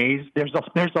holidays. There's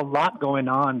a lot going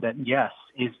on that, yes,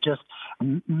 is just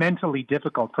mentally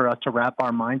difficult for us to wrap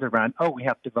our minds around. Oh, we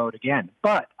have to vote again.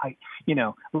 But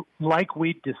like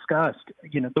we discussed,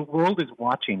 the world is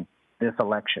watching this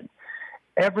election.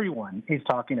 Everyone is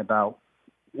talking about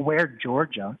where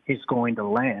Georgia is going to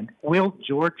land. Will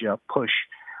Georgia push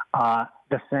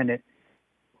the Senate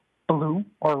blue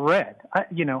or red?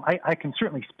 I can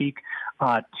certainly speak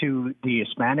to the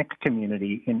Hispanic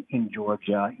community in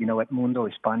Georgia. At Mundo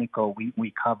Hispanico,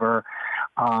 we cover,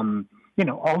 all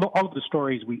of the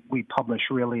stories we publish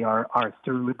really are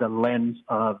through the lens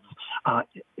of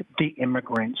the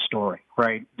immigrant story,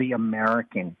 right? The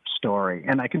American story.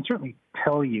 And I can certainly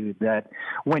tell you that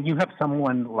when you have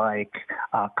someone like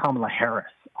Kamala Harris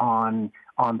on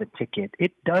the ticket,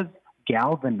 it does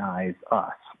galvanize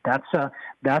us. That's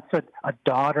a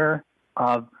daughter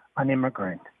of an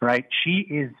immigrant, right? She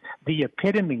is the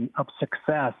epitome of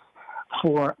success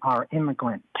for our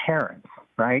immigrant parents,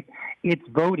 right? It's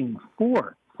voting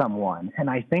for someone. And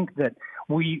I think that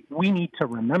we need to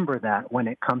remember that when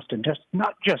it comes to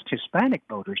not just Hispanic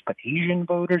voters, but Asian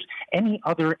voters, any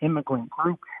other immigrant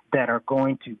group that are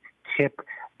going to tip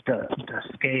the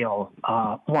scale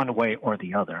one way or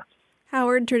the other.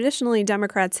 Howard, traditionally,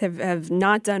 Democrats have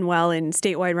not done well in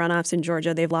statewide runoffs in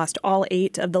Georgia. They've lost all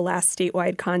 8 of the last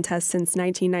statewide contests since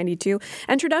 1992.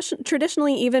 And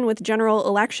traditionally, even with general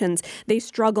elections, they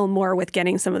struggle more with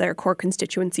getting some of their core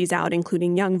constituencies out,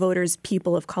 including young voters,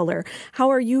 people of color. How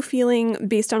are you feeling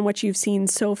based on what you've seen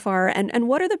so far? And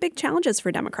what are the big challenges for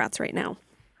Democrats right now?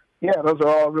 Yeah, those are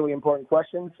all really important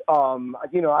questions. I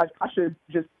should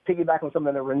just piggyback on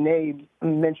something that Renee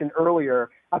mentioned earlier.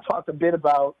 I talked a bit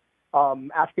about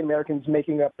African Americans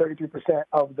making up 33%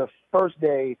 of the first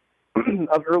day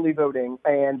of early voting.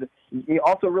 And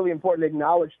also really important to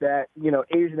acknowledge that,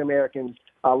 Asian Americans,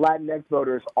 Latinx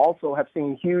voters also have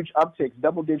seen huge upticks,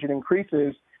 double-digit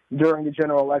increases during the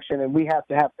general election, and we have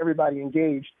to have everybody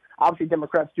engaged. Obviously,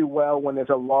 Democrats do well when there's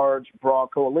a large, broad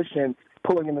coalition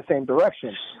pulling in the same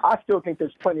direction. I still think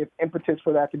there's plenty of impetus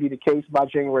for that to be the case by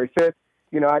January 5th.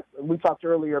 We talked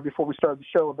earlier before we started the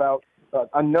show about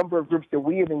a number of groups that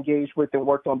we have engaged with and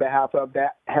worked on behalf of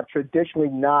that have traditionally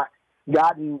not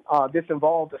gotten this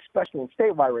involved, especially in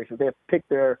statewide races. They have picked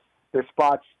their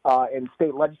spots in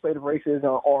state legislative races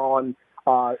or on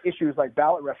issues like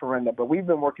ballot referenda. But we've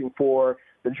been working for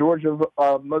the Georgia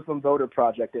Muslim Voter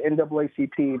Project, the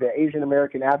NAACP, the Asian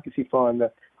American Advocacy Fund,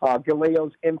 the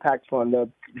Galeo's Impact Fund, the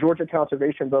Georgia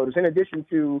Conservation Voters, in addition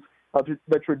to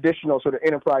the traditional sort of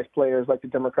enterprise players like the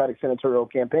Democratic Senatorial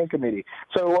Campaign Committee.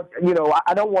 So,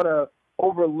 I don't want to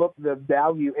overlook the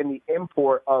value and the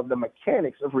import of the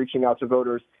mechanics of reaching out to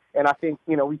voters. And I think,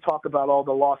 we talk about all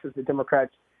the losses that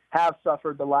Democrats have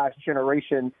suffered the last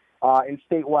generation in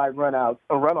statewide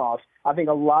runoffs. I think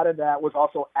a lot of that was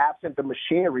also absent the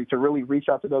machinery to really reach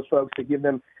out to those folks, to give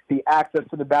them the access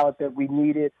to the ballot that we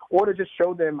needed, or to just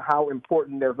show them how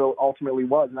important their vote ultimately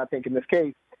was. And I think in this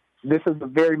case, this is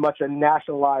very much a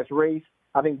nationalized race.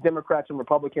 I think Democrats and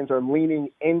Republicans are leaning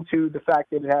into the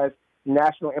fact that it has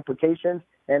national implications.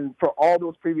 And for all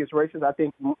those previous races, I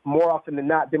think more often than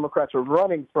not, Democrats are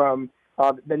running from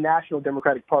the National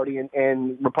Democratic Party,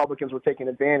 and Republicans were taking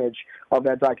advantage of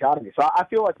that dichotomy. So I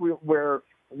feel like we're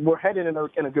headed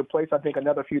in a good place. I think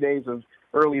another few days of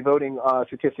early voting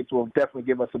statistics will definitely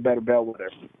give us a better bellwether.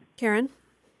 Karen?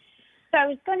 So I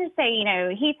was going to say,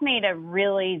 Heath made a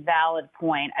really valid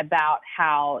point about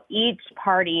how each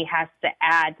party has to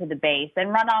add to the base. And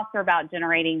runoffs are about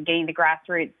getting the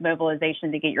grassroots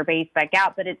mobilization to get your base back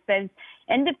out. But it says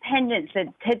independents that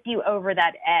tip you over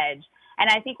that edge. And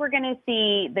I think we're going to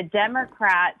see the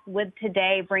Democrats with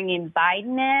today bringing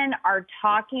Biden in are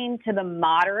talking to the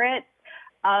moderates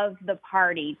of the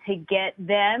party to get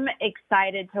them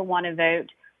excited to want to vote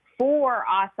for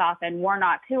Ossoff and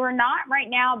Warnock, who are not right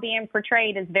now being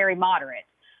portrayed as very moderate,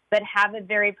 but have a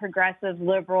very progressive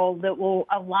liberal that will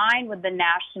align with the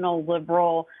national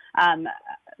liberal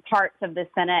parts of the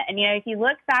Senate. And, if you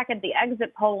look back at the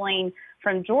exit polling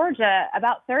from Georgia,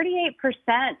 about 38%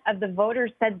 of the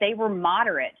voters said they were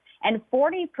moderate and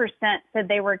 40% said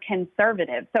they were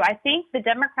conservative. So I think the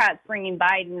Democrats bringing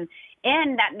Biden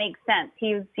in, that makes sense.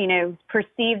 He's,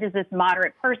 perceived as this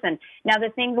moderate person. Now, the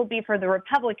thing will be for the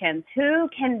Republicans, who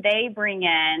can they bring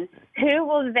in? Who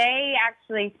will they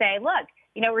actually say, look,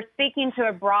 we're speaking to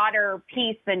a broader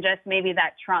piece than just maybe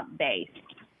that Trump base.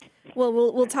 Well,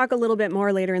 we'll talk a little bit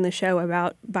more later in the show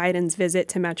about Biden's visit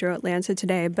to Metro Atlanta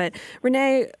today. But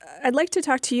Renee, I'd like to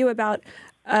talk to you about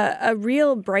a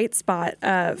real bright spot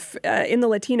in the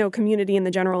Latino community in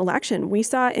the general election. We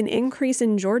saw an increase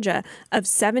in Georgia of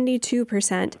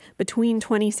 72% between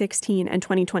 2016 and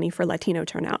 2020 for Latino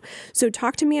turnout. So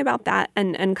talk to me about that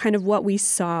and kind of what we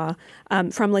saw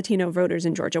from Latino voters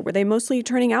in Georgia. Were they mostly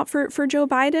turning out for Joe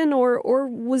Biden, or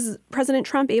was President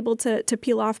Trump able to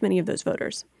peel off many of those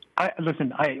voters? I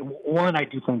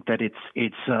do think that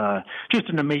it's just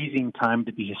an amazing time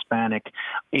to be Hispanic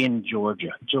in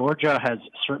Georgia. Georgia has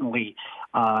certainly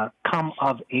come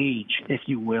of age, if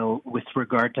you will, with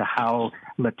regard to how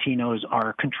Latinos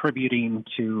are contributing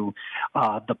to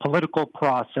the political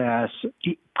process,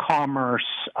 commerce,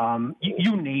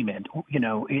 you name it.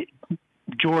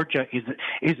 Georgia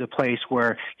is a place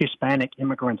where Hispanic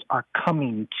immigrants are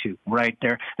coming to, right?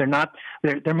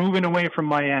 They're moving away from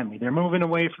Miami. They're moving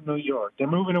away from New York. They're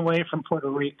moving away from Puerto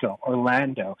Rico,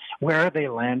 Orlando. Where are they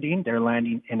landing? They're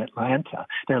landing in Atlanta.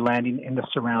 They're landing in the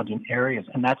surrounding areas.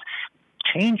 And that's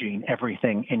changing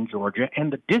everything in Georgia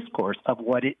and the discourse of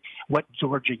what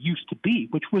Georgia used to be,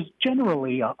 which was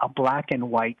generally a black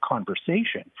and white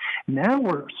conversation. Now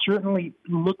we're certainly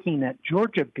looking at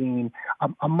Georgia being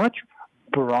a much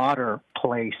broader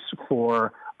place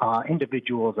for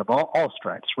individuals of all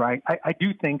stripes, right? I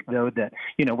do think, though, that,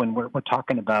 when we're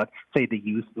talking about, say, the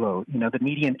youth vote, the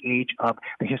median age of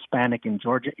the Hispanic in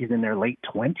Georgia is in their late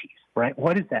 20s, right?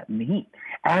 What does that mean?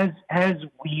 As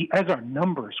our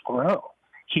numbers grow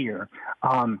here,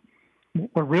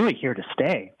 we're really here to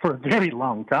stay for a very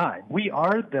long time. We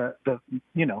are the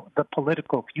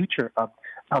political future of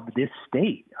this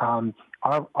state.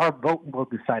 Our vote will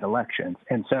decide elections.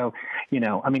 And so,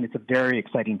 it's a very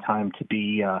exciting time to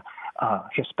be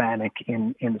Hispanic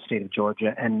in the state of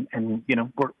Georgia. And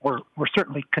we're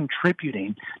certainly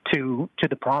contributing to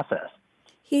the process.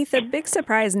 Heath, a big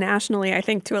surprise nationally, I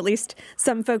think, to at least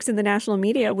some folks in the national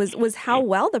media was how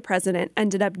well the president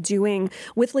ended up doing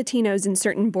with Latinos in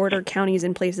certain border counties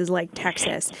in places like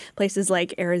Texas, places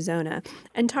like Arizona.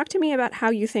 And talk to me about how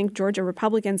you think Georgia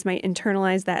Republicans might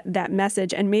internalize that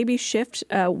message and maybe shift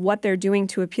what they're doing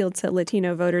to appeal to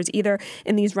Latino voters, either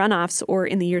in these runoffs or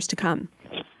in the years to come.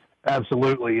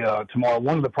 Absolutely, Tamar.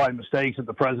 One of the probably mistakes that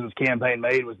the president's campaign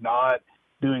made was not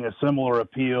doing a similar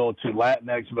appeal to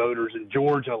Latinx voters in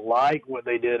Georgia, like what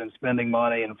they did in spending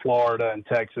money in Florida and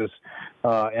Texas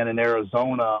and in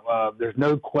Arizona. There's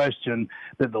no question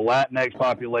that the Latinx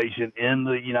population in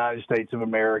the United States of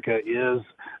America is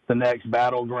the next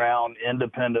battleground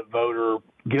independent voter,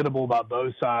 gettable by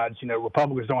both sides.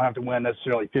 Republicans don't have to win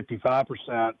necessarily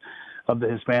 55% of the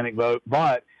Hispanic vote,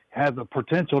 but has the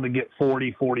potential to get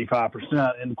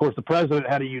 40-45%. And, of course, the president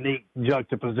had a unique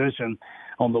juxtaposition.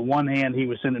 On the one hand, he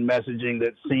was sending messaging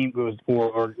that seemed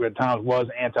or at times was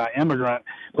anti-immigrant,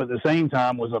 but at the same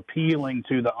time was appealing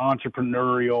to the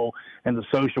entrepreneurial and the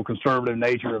social conservative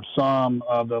nature of some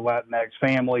of the Latinx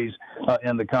families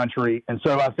in the country. And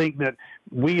so I think that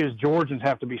we as Georgians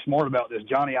have to be smart about this.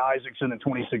 Johnny Isakson in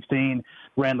 2016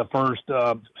 ran the first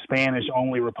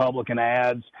Spanish-only Republican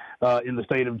ads in the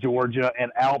state of Georgia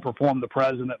and outperformed the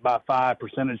president by 5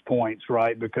 percentage points,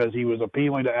 right, because he was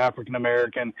appealing to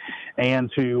African-American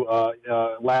and to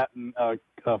Latin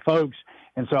folks.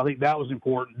 And so I think that was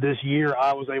important. This year,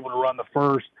 I was able to run the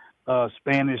first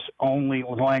Spanish-only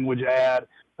language ad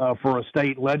for a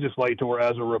state legislator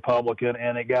as a Republican,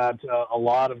 and it got a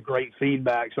lot of great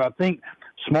feedback. So I think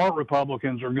smart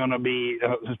Republicans are going to be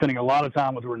spending a lot of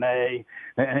time with Renee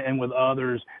and with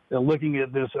others, looking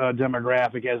at this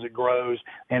demographic as it grows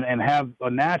and have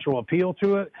a natural appeal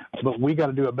to it. But we got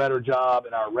to do a better job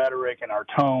in our rhetoric and our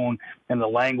tone and the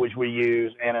language we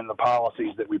use and in the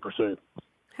policies that we pursue.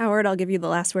 Howard, I'll give you the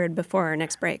last word before our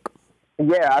next break.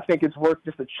 Yeah, I think it's worth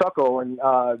just a chuckle and,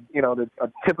 a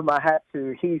tip of my hat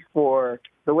to Heath for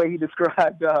the way he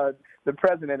described the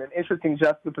president, an interesting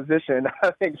juxtaposition.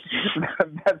 I think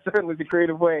that's certainly the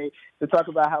creative way to talk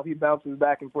about how he bounces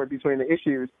back and forth between the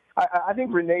issues. I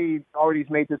think Renee already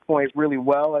made this point really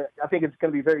well. I think it's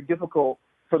going to be very difficult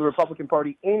for the Republican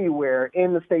Party anywhere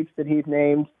in the states that he's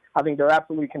named. I think there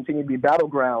absolutely continue to be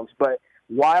battlegrounds. But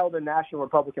while the National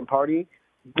Republican Party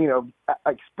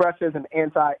expresses an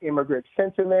anti-immigrant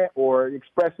sentiment or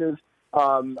expresses,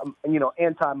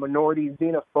 anti-minority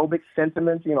xenophobic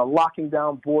sentiments, locking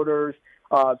down borders,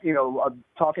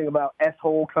 talking about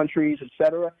S-hole countries, et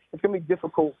cetera. It's going to be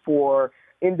difficult for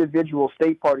individual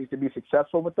state parties to be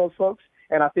successful with those folks.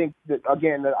 And I think that,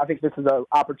 again, this is an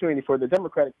opportunity for the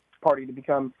Democratic Party to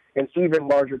become an even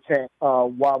larger tent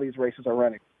while these races are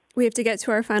running. We have to get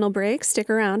to our final break. Stick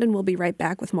around and we'll be right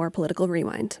back with more Political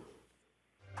Rewind.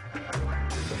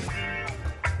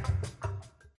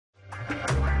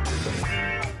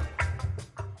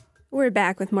 We're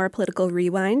back with more Political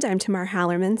Rewind. I'm Tamar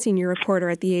Hallerman, senior reporter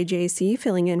at the AJC,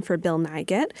 filling in for Bill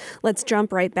Nigut. Let's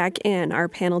jump right back in. Our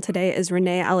panel today is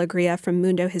Renee Alegria from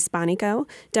Mundo Hispanico,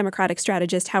 Democratic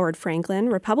strategist Howard Franklin,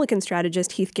 Republican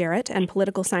strategist Heath Garrett, and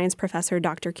political science professor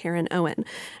Dr. Karen Owen.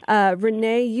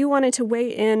 Renee, you wanted to weigh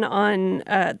in on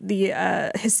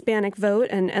the Hispanic vote,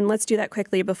 and let's do that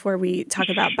quickly before we talk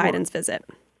about Biden's visit.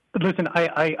 Listen,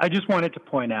 I just wanted to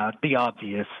point out the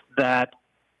obvious, that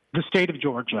the state of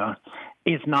Georgia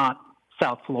is not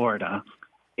South Florida.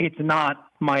 It's not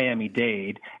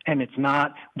Miami-Dade, and it's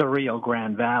not the Rio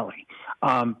Grande Valley.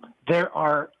 There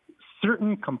are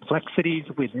certain complexities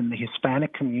within the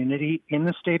Hispanic community in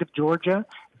the state of Georgia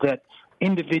that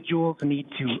individuals need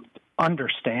to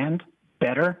understand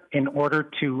better in order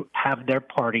to have their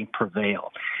party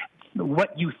prevail.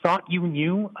 What you thought you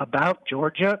knew about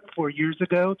Georgia 4 years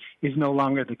ago is no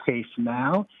longer the case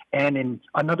now. And in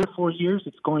another 4 years,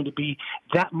 it's going to be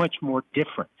that much more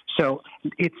different. So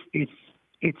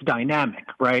it's dynamic,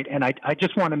 right? And I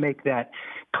just want to make that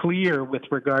clear with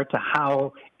regard to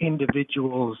how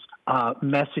individuals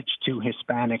message to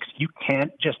Hispanics. You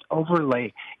can't just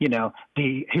overlay,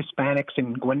 the Hispanics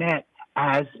in Gwinnett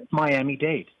as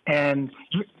Miami-Dade. And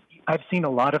I've seen a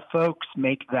lot of folks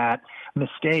make that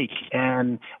mistake,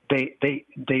 and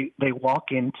they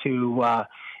walk into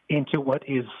what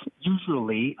is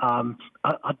usually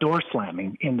a door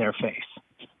slamming in their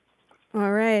face.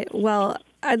 All right. Well,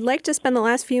 I'd like to spend the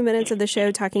last few minutes of the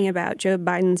show talking about Joe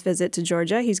Biden's visit to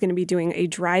Georgia. He's going to be doing a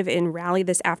drive-in rally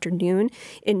this afternoon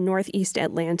in Northeast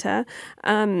Atlanta.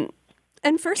 And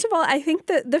first of all, I think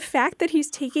that the fact that he's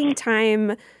taking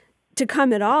time to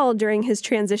come at all during his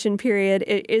transition period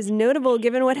is notable,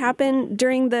 given what happened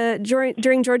during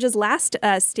Georgia's last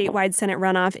statewide Senate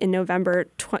runoff in November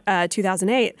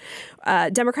 2008.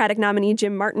 Democratic nominee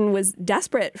Jim Martin was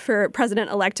desperate for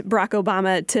President-elect Barack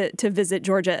Obama to visit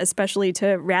Georgia, especially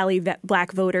to rally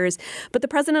black voters. But the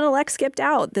president-elect skipped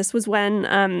out. This was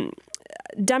when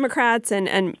Democrats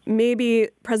and maybe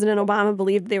President Obama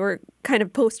believed they were kind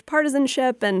of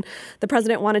post-partisanship, and the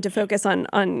president wanted to focus on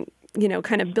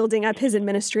kind of building up his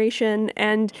administration.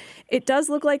 And it does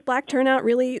look like black turnout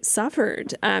really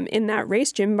suffered in that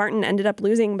race. Jim Martin ended up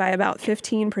losing by about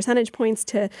 15 percentage points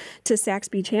to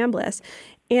Saxby Chambliss.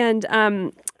 And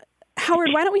Howard,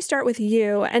 why don't we start with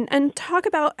you and talk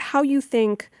about how you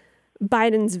think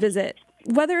Biden's visit,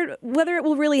 whether it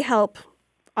will really help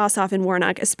Ossoff and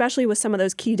Warnock, especially with some of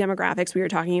those key demographics we were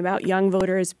talking about, young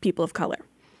voters, people of color.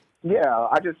 Yeah,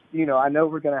 I know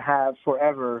we're going to have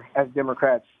forever, as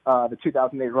Democrats, the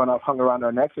 2008 runoff hung around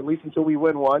our necks, at least until we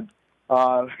win one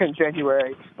in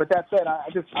January. But that said, I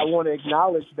want to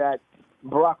acknowledge that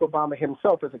Barack Obama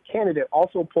himself, as a candidate,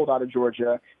 also pulled out of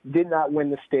Georgia, did not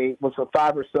win the state, was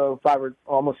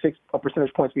almost 6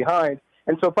 percentage points behind,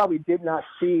 and so probably did not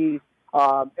see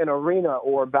an arena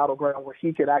or battleground where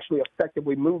he could actually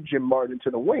effectively move Jim Martin to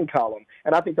the win column.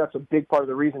 And I think that's a big part of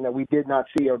the reason that we did not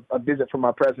see a visit from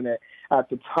our president at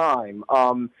the time.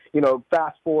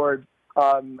 Fast forward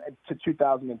to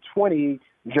 2020,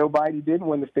 Joe Biden did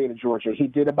win the state of Georgia. He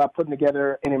did it by putting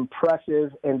together an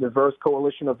impressive and diverse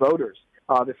coalition of voters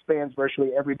that spans virtually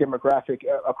every demographic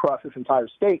across this entire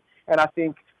state. And I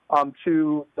think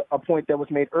to a point that was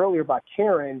made earlier by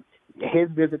Karen, his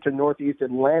visit to Northeast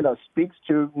Atlanta speaks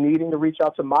to needing to reach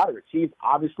out to moderates. He's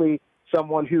obviously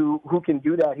someone who can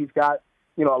do that. He's got,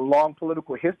 a long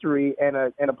political history and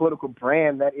a political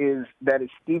brand that is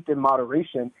steeped in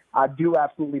moderation. I do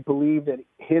absolutely believe that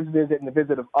his visit and the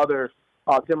visit of other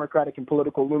Democratic and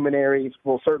political luminaries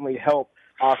will certainly help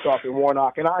Ossoff and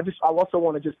Warnock. And I also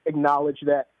want to just acknowledge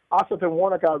that Ossoff and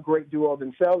Warnock are a great duo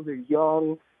themselves. They're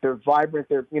young, they're vibrant,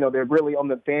 they're really on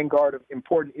the vanguard of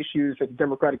important issues that the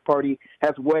Democratic Party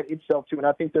has wed itself to. And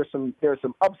I think there's some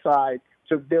upside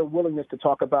to their willingness to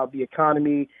talk about the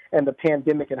economy and the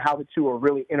pandemic and how the two are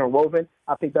really interwoven.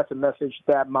 I think that's a message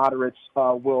that moderates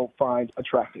will find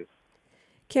attractive.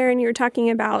 Karen, you're talking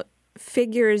about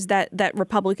figures that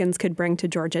Republicans could bring to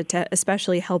Georgia to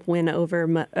especially help win over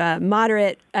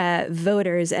moderate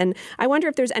voters. And I wonder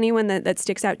if there's anyone that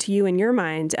sticks out to you in your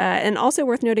mind. And also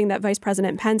worth noting that Vice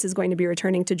President Pence is going to be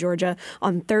returning to Georgia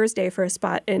on Thursday for a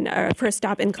stop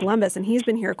in Columbus. And he's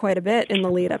been here quite a bit in the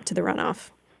lead up to the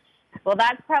runoff. Well,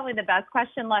 that's probably the best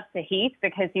question left to Heath,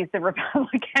 because he's the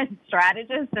Republican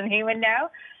strategist and he would know.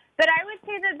 But I would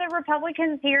say that the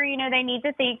Republicans here, they need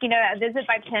to think, a visit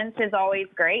by Pence is always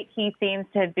great. He seems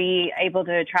to be able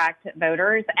to attract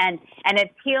voters and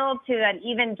appeal to an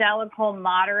evangelical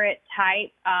moderate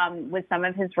type with some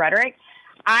of his rhetoric.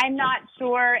 I'm not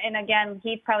sure, and again,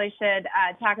 Heath probably should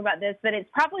talk about this, but it's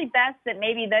probably best that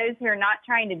maybe those who are not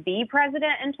trying to be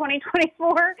president in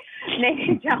 2024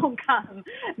 maybe don't come.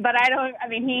 But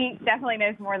he definitely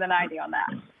knows more than I do on that.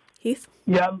 Heath?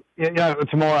 Yeah,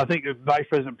 Tamara, I think Vice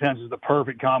President Pence is the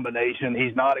perfect combination.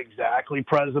 He's not exactly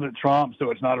President Trump, so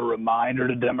it's not a reminder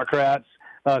to Democrats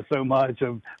so much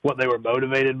of what they were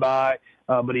motivated by,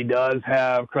 but he does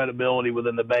have credibility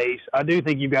within the base. I do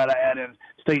think you've got to add in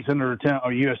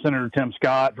U.S. Senator Tim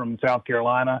Scott from South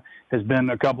Carolina has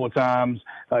been a couple of times.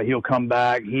 He'll come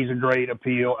back. He's a great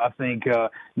appeal. I think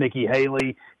Nikki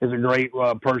Haley is a great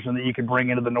person that you can bring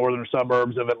into the northern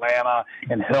suburbs of Atlanta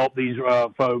and help these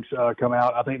folks come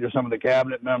out. I think there's some of the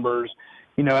cabinet members.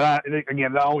 And I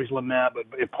always lament, but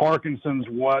if Parkinson's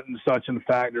wasn't such a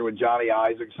factor with Johnny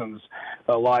Isakson's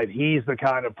life, he's the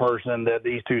kind of person that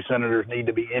these two senators need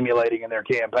to be emulating in their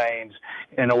campaigns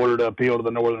in order to appeal to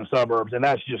the northern suburbs, and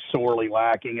that's just sorely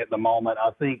lacking at the moment. I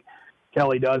think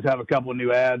Kelly does have a couple of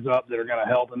new ads up that are going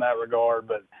to help in that regard,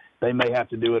 but they may have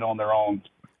to do it on their own.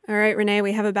 All right, Renee,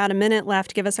 we have about a minute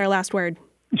left. Give us our last word.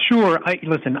 Sure.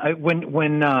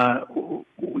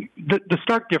 The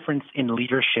stark difference in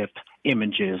leadership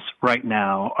images right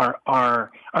now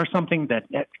are something that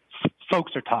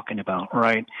folks are talking about,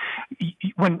 right?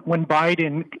 When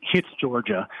Biden hits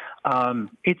Georgia,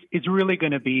 it's really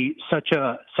going to be such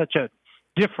a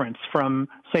difference from,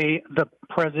 say, the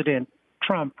President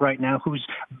Trump right now, who's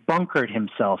bunkered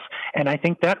himself. And I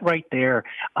think that right there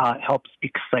helps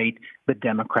excite the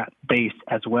Democrat base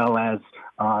as well as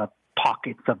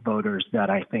pockets of voters that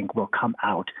I think will come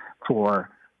out for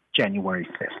January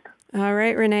 5th. All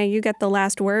right, Renee, you get the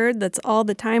last word. That's all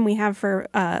the time we have for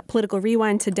Political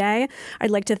Rewind today.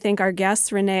 I'd like to thank our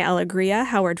guests, Renee Alegria,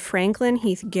 Howard Franklin,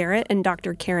 Heath Garrett, and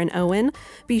Dr. Karen Owen.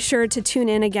 Be sure to tune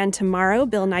in again tomorrow.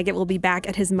 Bill Nigut will be back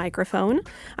at his microphone.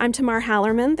 I'm Tamar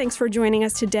Hallerman. Thanks for joining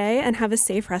us today, and have a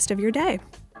safe rest of your day.